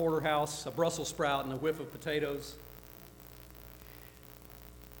 2-ounce porterhouse, a Brussels sprout, and a whiff of potatoes?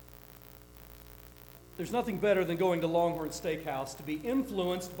 There's nothing better than going to Longhorn Steakhouse to be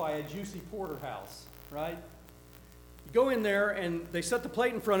influenced by a juicy porterhouse, right? You go in there and they set the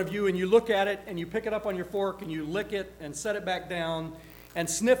plate in front of you and you look at it and you pick it up on your fork and you lick it and set it back down and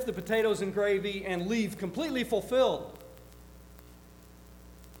sniff the potatoes and gravy and leave completely fulfilled.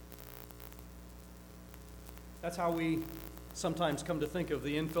 That's how we sometimes come to think of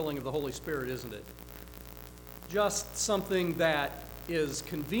the infilling of the Holy Spirit, isn't it? Just something that is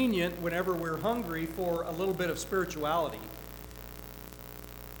convenient whenever we're hungry for a little bit of spirituality.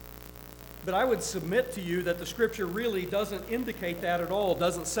 But I would submit to you that the Scripture really doesn't indicate that at all,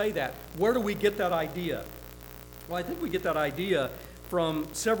 doesn't say that. Where do we get that idea? Well, I think we get that idea from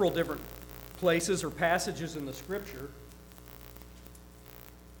several different places or passages in the Scripture.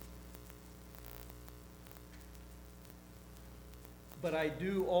 But I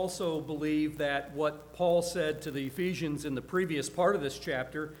do also believe that what Paul said to the Ephesians in the previous part of this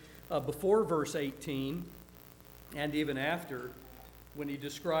chapter, before verse 18, and even after, when he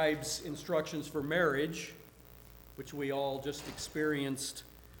describes instructions for marriage, which we all just experienced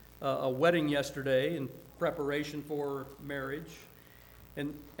a wedding yesterday in preparation for marriage,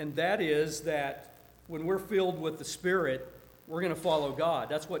 and that is that when we're filled with the Spirit, we're going to follow God.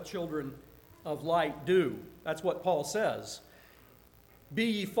 That's what children of light do. That's what Paul says. Be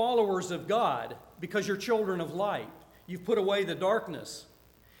ye followers of God, because you're children of light. You've put away the darkness,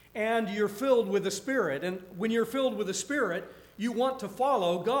 and you're filled with the Spirit. And when you're filled with the Spirit, you want to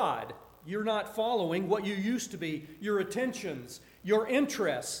follow God. You're not following what you used to be. Your attentions, your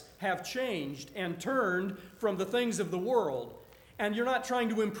interests have changed and turned from the things of the world. And you're not trying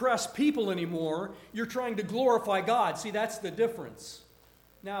to impress people anymore. You're trying to glorify God. See, that's the difference.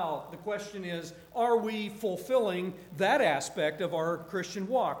 Now, the question is, are we fulfilling that aspect of our Christian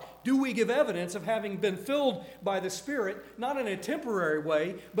walk? Do we give evidence of having been filled by the Spirit, not in a temporary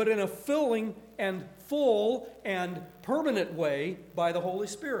way, but in a filling and full and permanent way by the Holy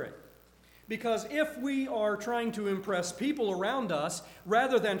Spirit? Because if we are trying to impress people around us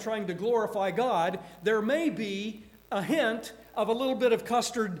rather than trying to glorify God, there may be a hint of a little bit of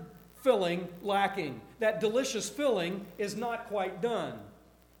custard filling lacking. That delicious filling is not quite done.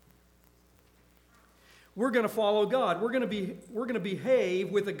 We're going to follow God. We're going to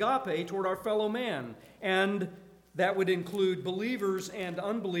behave with agape toward our fellow man. And that would include believers and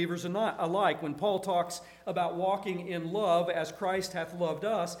unbelievers alike. When Paul talks about walking in love as Christ hath loved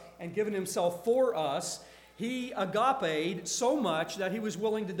us and given himself for us, he agaped so much that he was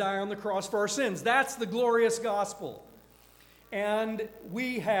willing to die on the cross for our sins. That's the glorious gospel. And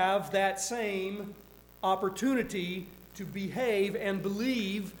we have that same opportunity to behave and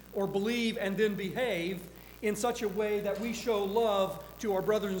believe, or believe and then behave in such a way that we show love to our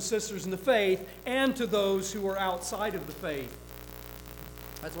brothers and sisters in the faith and to those who are outside of the faith.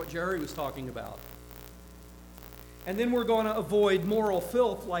 That's what Jerry was talking about. And then we're going to avoid moral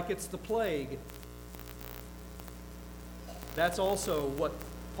filth like it's the plague. That's also what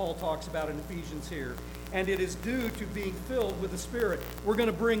Paul talks about in Ephesians here. And it is due to being filled with the Spirit. We're going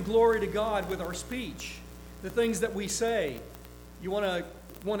to bring glory to God with our speech, the things that we say. You want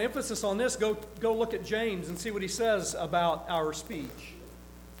emphasis on this, go look at James and see what he says about our speech.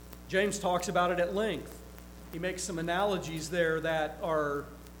 James talks about it at length. He makes some analogies there that are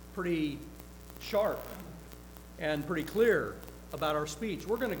pretty sharp and pretty clear about our speech.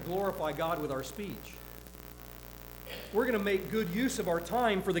 We're going to glorify God with our speech. We're going to make good use of our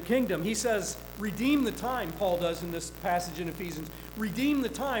time for the kingdom. He says, redeem the time, Paul does in this passage in Ephesians. Redeem the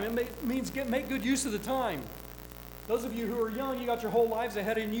time. It means make good use of the time. Those of you who are young, you got your whole lives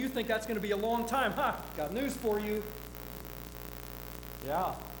ahead of you, and you think that's going to be a long time. Ha! Got news for you.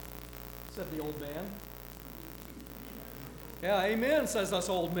 Yeah, said the old man. Yeah, amen, says us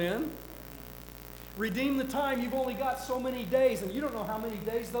old men. Redeem the time. You've only got so many days, and you don't know how many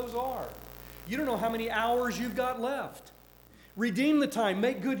days those are. You don't know how many hours you've got left. Redeem the time.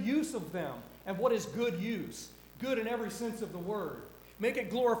 Make good use of them. And what is good use? Good in every sense of the word. Make it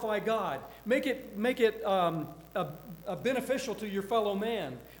glorify God. Make it beneficial to your fellow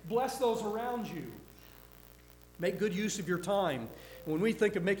man. Bless those around you. Make good use of your time. When we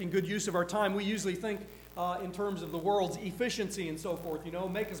think of making good use of our time, we usually think in terms of the world's efficiency and so forth. You know,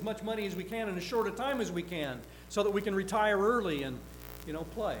 make as much money as we can in as short a time as we can so that we can retire early and,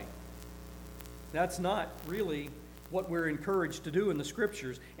 play. That's not really what we're encouraged to do in the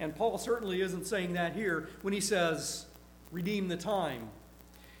Scriptures. And Paul certainly isn't saying that here when he says, redeem the time.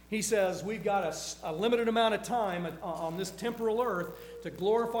 He says we've got a limited amount of time on this temporal earth to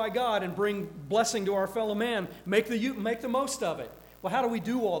glorify God and bring blessing to our fellow man. Make the most of it. Well, how do we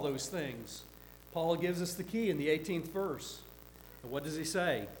do all those things? Paul gives us the key in the 18th verse. And what does he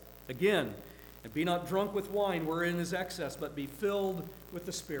say? Again, and be not drunk with wine wherein is excess, but be filled with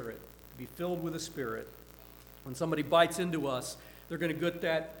the Spirit. Be filled with the Spirit. When somebody bites into us, they're going to get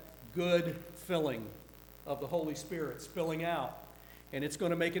that good filling of the Holy Spirit spilling out. And it's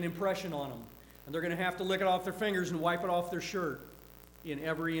going to make an impression on them. And they're going to have to lick it off their fingers and wipe it off their shirt in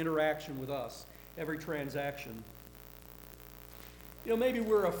every interaction with us, every transaction. Maybe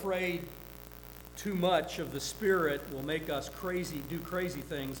we're afraid too much of the Spirit will make us do crazy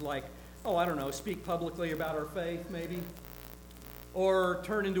things like, speak publicly about our faith maybe. Or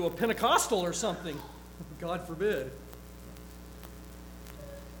turn into a Pentecostal or something. God forbid.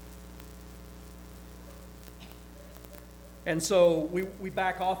 And so we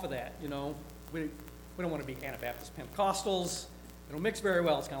back off of that, We don't want to be Anabaptist Pentecostals. They don't mix very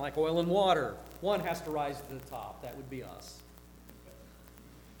well. It's kind of like oil and water. One has to rise to the top. That would be us.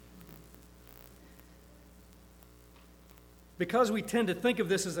 Because we tend to think of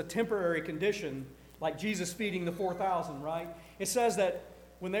this as a temporary condition, like Jesus feeding the 4,000, right? It says that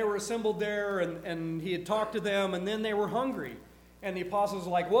when they were assembled there and he had talked to them and then they were hungry. And the apostles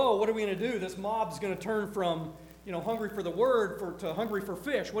were like, whoa, what are we going to do? This mob's going to turn from, hungry for the word to hungry for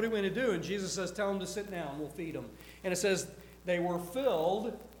fish. What are we going to do? And Jesus says, tell them to sit down. We'll feed them. And it says they were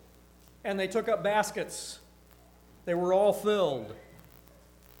filled and they took up baskets. They were all filled.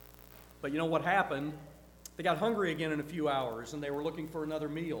 But you know what happened? They got hungry again in a few hours and they were looking for another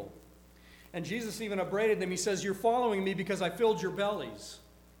meal. And Jesus even upbraided them. He says, you're following me because I filled your bellies.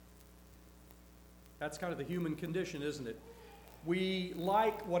 That's kind of the human condition, isn't it? We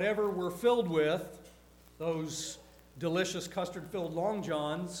like whatever we're filled with, those delicious custard-filled Long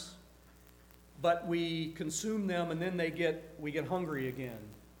Johns, but we consume them and then we get hungry again.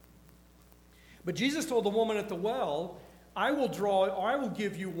 But Jesus told the woman at the well, I will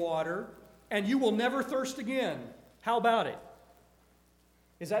give you water, and you will never thirst again. How about it?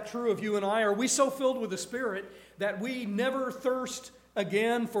 Is that true of you and I? Are we so filled with the Spirit that we never thirst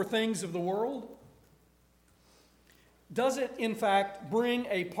again for things of the world? Does it, in fact, bring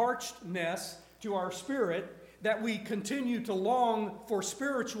a parchedness to our spirit that we continue to long for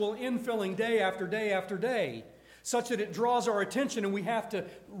spiritual infilling day after day after day, such that it draws our attention and we have to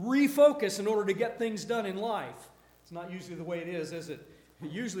refocus in order to get things done in life? It's not usually the way it is it?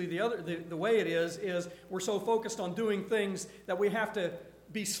 Usually the way it is we're so focused on doing things that we have to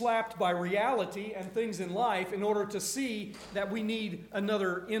be slapped by reality and things in life in order to see that we need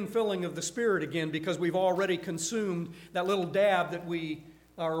another infilling of the Spirit again, because we've already consumed that little dab that we've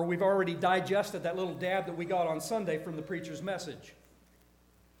already digested that little dab that we got on Sunday from the preacher's message.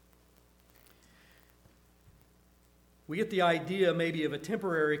 We get the idea maybe of a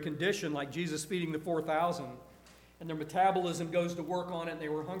temporary condition like Jesus feeding the 4,000, and their metabolism goes to work on it, and they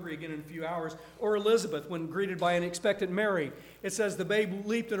were hungry again in a few hours. Or Elizabeth, when greeted by an expectant Mary, it says the babe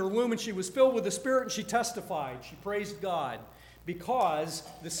leaped in her womb, and she was filled with the Spirit, and she testified. She praised God because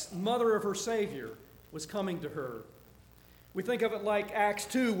this mother of her Savior was coming to her. We think of it like Acts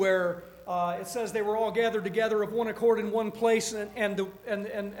 2, where it says they were all gathered together of one accord in one place, and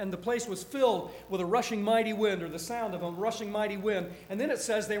the place was filled with a rushing mighty wind, or the sound of a rushing mighty wind. And then it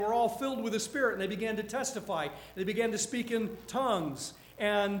says they were all filled with the Spirit, and they began to testify. They began to speak in tongues.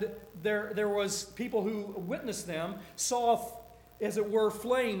 And there was people who witnessed them, saw, as it were,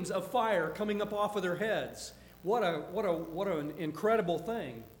 flames of fire coming up off of their heads. What an incredible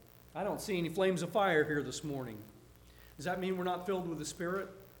thing. I don't see any flames of fire here this morning. Does that mean we're not filled with the Spirit?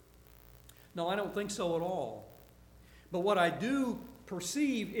 No, I don't think so at all. But what I do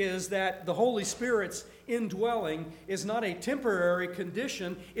perceive is that the Holy Spirit's indwelling is not a temporary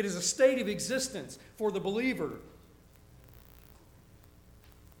condition. It is a state of existence for the believer.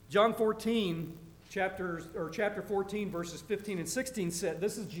 John 14, chapter 14, verses 15 and 16 said,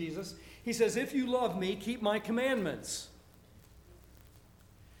 this is Jesus. He says, "If you love me, keep my commandments."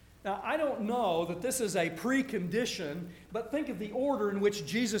 Now, I don't know that this is a precondition, but think of the order in which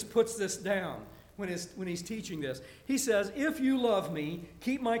Jesus puts this down when he's teaching this. He says, "If you love me,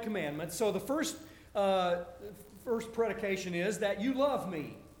 keep my commandments." So the first predication is that you love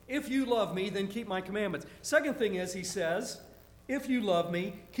me. If you love me, then keep my commandments. Second thing is, he says, "If you love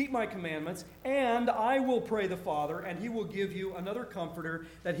me, keep my commandments, and I will pray the Father, and he will give you another comforter,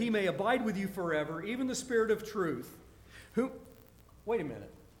 that he may abide with you forever, even the Spirit of truth." Wait a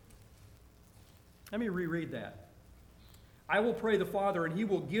minute. Let me reread that. "I will pray the Father, and he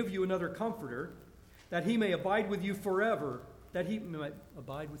will give you another comforter, that he may abide with you forever." That he may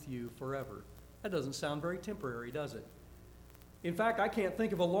abide with you forever. That doesn't sound very temporary, does it? In fact, I can't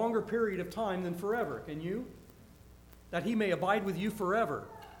think of a longer period of time than forever. Can you? That he may abide with you forever.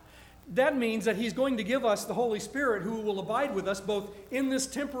 That means that he's going to give us the Holy Spirit, who will abide with us both in this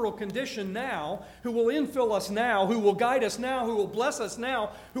temporal condition now, who will infill us now, who will guide us now, who will bless us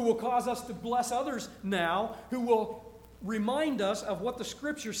now, who will cause us to bless others now, who will remind us of what the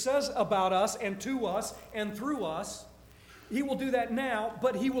Scripture says about us and to us and through us. He will do that now,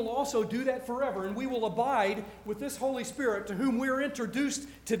 but he will also do that forever, and we will abide with this Holy Spirit to whom we are introduced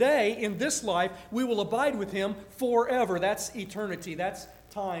today in this life. We will abide with him forever. That's eternity. That's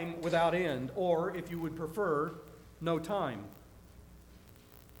time without end, or if you would prefer, no time.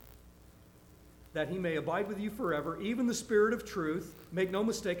 That he may abide with you forever, even the Spirit of truth. Make no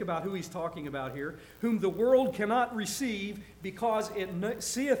mistake about who he's talking about here. "Whom the world cannot receive, because it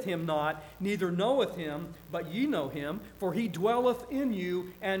seeth him not, neither knoweth him, but ye know him, for he dwelleth in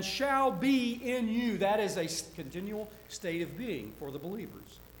you and shall be in you." That is a continual state of being for the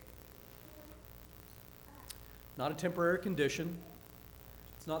believers. Not a temporary condition.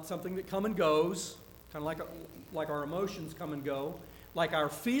 It's not something that come and goes, kind of like our emotions come and go, like our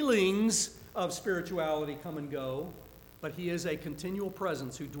feelings of spirituality come and go, but he is a continual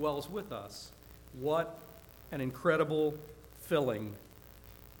presence who dwells with us. What an incredible filling.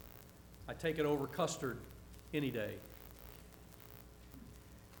 I take it over custard any day.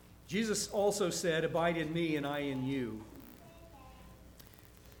 Jesus also said, "Abide in me and I in you."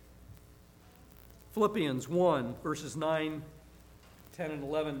 Philippians 1, verses 9, 10, and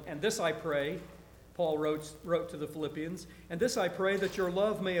 11. "And this I pray," Paul wrote to the Philippians, "and this I pray, that your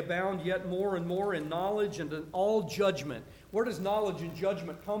love may abound yet more and more in knowledge and in all judgment." Where does knowledge and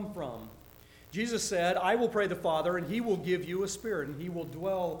judgment come from? Jesus said, "I will pray the Father, and he will give you a Spirit, and he will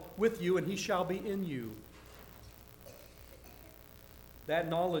dwell with you, and he shall be in you." That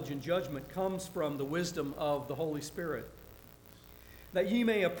knowledge and judgment comes from the wisdom of the Holy Spirit. "That ye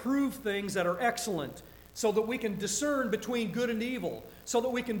may approve things that are excellent," so that we can discern between good and evil, so that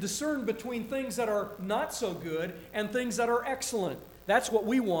we can discern between things that are not so good and things that are excellent. That's what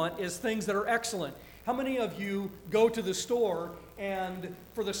we want, is things that are excellent. How many of you go to the store and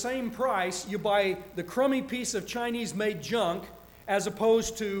for the same price you buy the crummy piece of Chinese-made junk as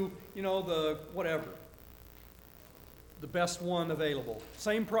opposed to, the best one available?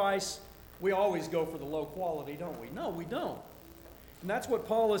 Same price, we always go for the low quality, don't we? No, we don't. And that's what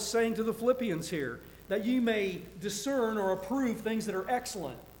Paul is saying to the Philippians here. That you may discern or approve things that are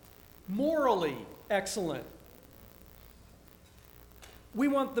excellent, morally excellent. We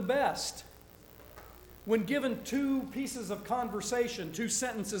want the best. When given two pieces of conversation, two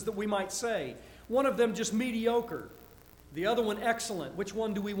sentences that we might say, one of them just mediocre, the other one excellent, which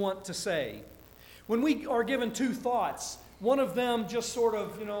one do we want to say? When we are given two thoughts, one of them just sort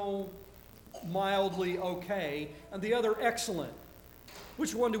of, mildly okay, and the other excellent.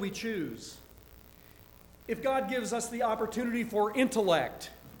 Which one do we choose? If God gives us the opportunity for intellect,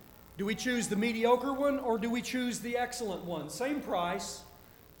 do we choose the mediocre one or do we choose the excellent one? Same price,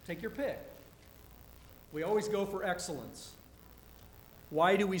 take your pick. We always go for excellence.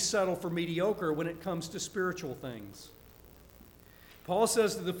 Why do we settle for mediocre when it comes to spiritual things? Paul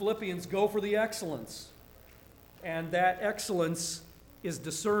says to the Philippians, go for the excellence. And that excellence is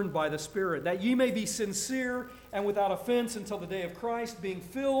discerned by the Spirit, that ye may be sincere and without offense until the day of Christ, being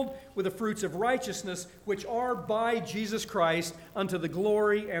filled with the fruits of righteousness, which are by Jesus Christ unto the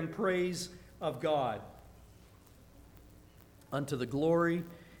glory and praise of God. Unto the glory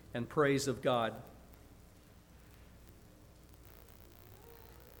and praise of God.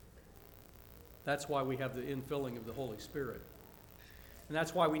 That's why we have the infilling of the Holy Spirit. And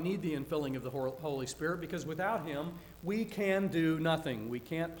that's why we need the infilling of the Holy Spirit, because without Him, we can do nothing. We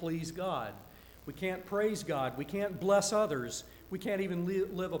can't please God. We can't praise God. We can't bless others. We can't even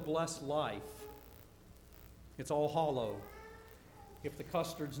live a blessed life. It's all hollow if the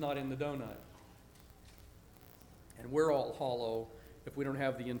custard's not in the donut. And we're all hollow if we don't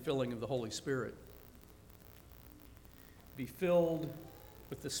have the infilling of the Holy Spirit. Be filled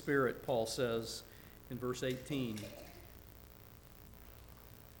with the Spirit, Paul says in verse 18.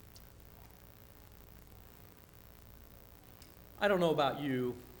 I don't know about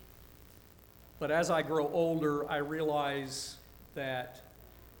you, but as I grow older, I realize that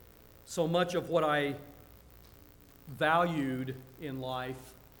so much of what I valued in life,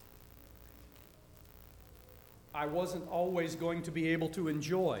 I wasn't always going to be able to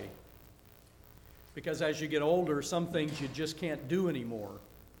enjoy. Because as you get older, some things you just can't do anymore.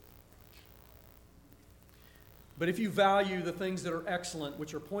 But if you value the things that are excellent,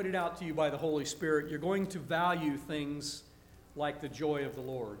 which are pointed out to you by the Holy Spirit, you're going to value things like the joy of the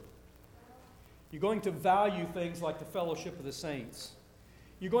Lord. You're going to value things like the fellowship of the saints.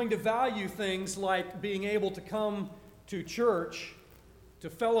 You're going to value things like being able to come to church, to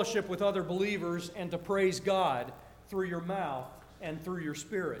fellowship with other believers, and to praise God through your mouth and through your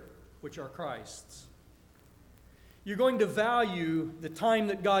spirit, which are Christ's. You're going to value the time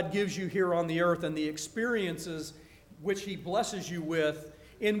that God gives you here on the earth and the experiences which He blesses you with,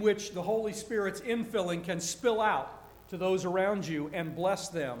 in which the Holy Spirit's infilling can spill out to those around you and bless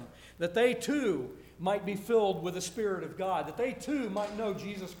them, that they too might be filled with the Spirit of God, that they too might know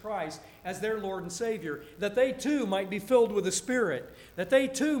Jesus Christ as their Lord and Savior, that they too might be filled with the Spirit, that they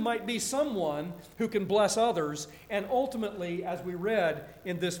too might be someone who can bless others, and ultimately, as we read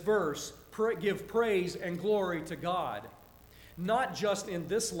in this verse, give praise and glory to God, not just in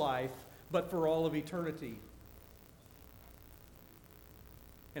this life, but for all of eternity.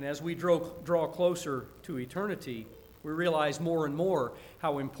 And as we draw closer to eternity, we realize more and more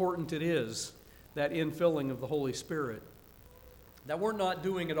how important it is, that infilling of the Holy Spirit. That we're not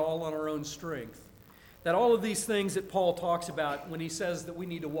doing it all on our own strength. That all of these things that Paul talks about when he says that we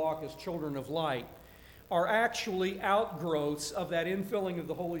need to walk as children of light are actually outgrowths of that infilling of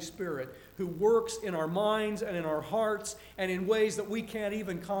the Holy Spirit, who works in our minds and in our hearts and in ways that we can't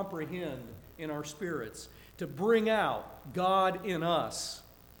even comprehend in our spirits, to bring out God in us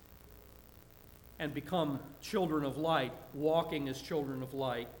and become children of light, walking as children of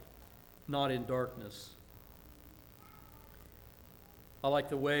light, not in darkness. I like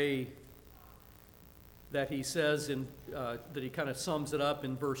the way that he says that he kind of sums it up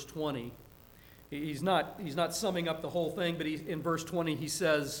in verse 20. He's not summing up the whole thing, but in verse 20 he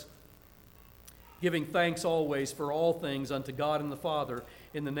says, giving thanks always for all things unto God and the Father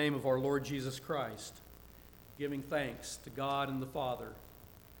in the name of our Lord Jesus Christ. Giving thanks to God and the Father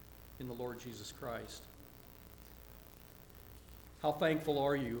in the Lord Jesus Christ. How thankful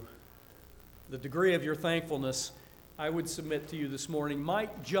are you? The degree of your thankfulness, I would submit to you this morning,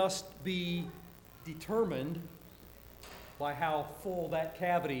 might just be determined by how full that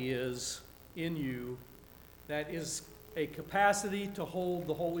cavity is in you. That is a capacity to hold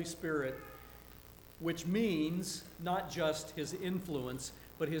the Holy Spirit, which means not just His influence,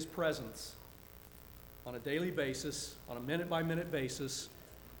 but His presence on a daily basis, on a minute-by-minute basis,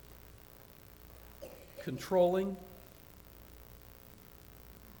 controlling,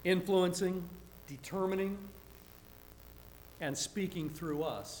 influencing, determining, and speaking through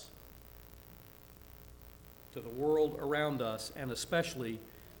us to the world around us, and especially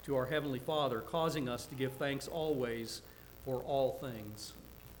to our Heavenly Father, causing us to give thanks always for all things.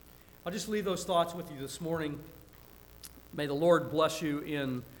 I'll just leave those thoughts with you this morning. May the Lord bless you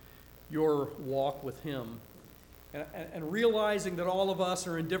in your walk with Him. And realizing that all of us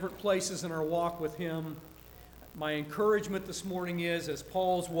are in different places in our walk with Him, my encouragement this morning is, as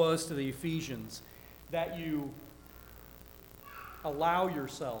Paul's was to the Ephesians, that you allow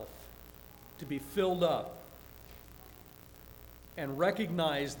yourself to be filled up and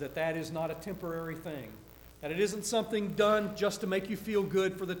recognize that that is not a temporary thing, that it isn't something done just to make you feel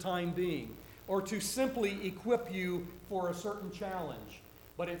good for the time being, or to simply equip you for a certain challenge,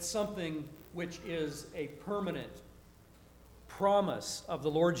 but it's something which is a permanent promise of the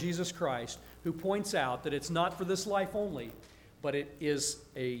Lord Jesus Christ, who points out that it's not for this life only, but it is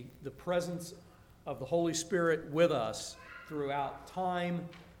the presence of the Holy Spirit with us throughout time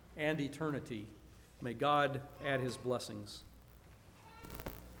and eternity. May God add his blessings.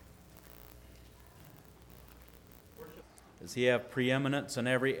 Does he have preeminence in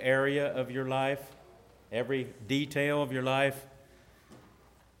every area of your life, every detail of your life?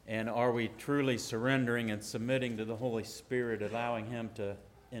 And are we truly surrendering and submitting to the Holy Spirit, allowing him to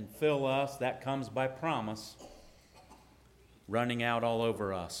infill us? That comes by promise, running out all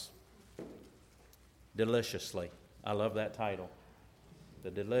over us deliciously. I love that title,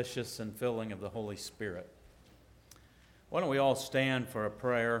 the delicious infilling of the Holy Spirit. Why don't we all stand for a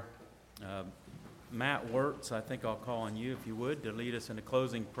prayer? Matt Wirtz, I think I'll call on you, if you would, to lead us in a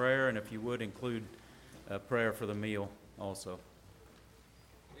closing prayer, and if you would include a prayer for the meal also.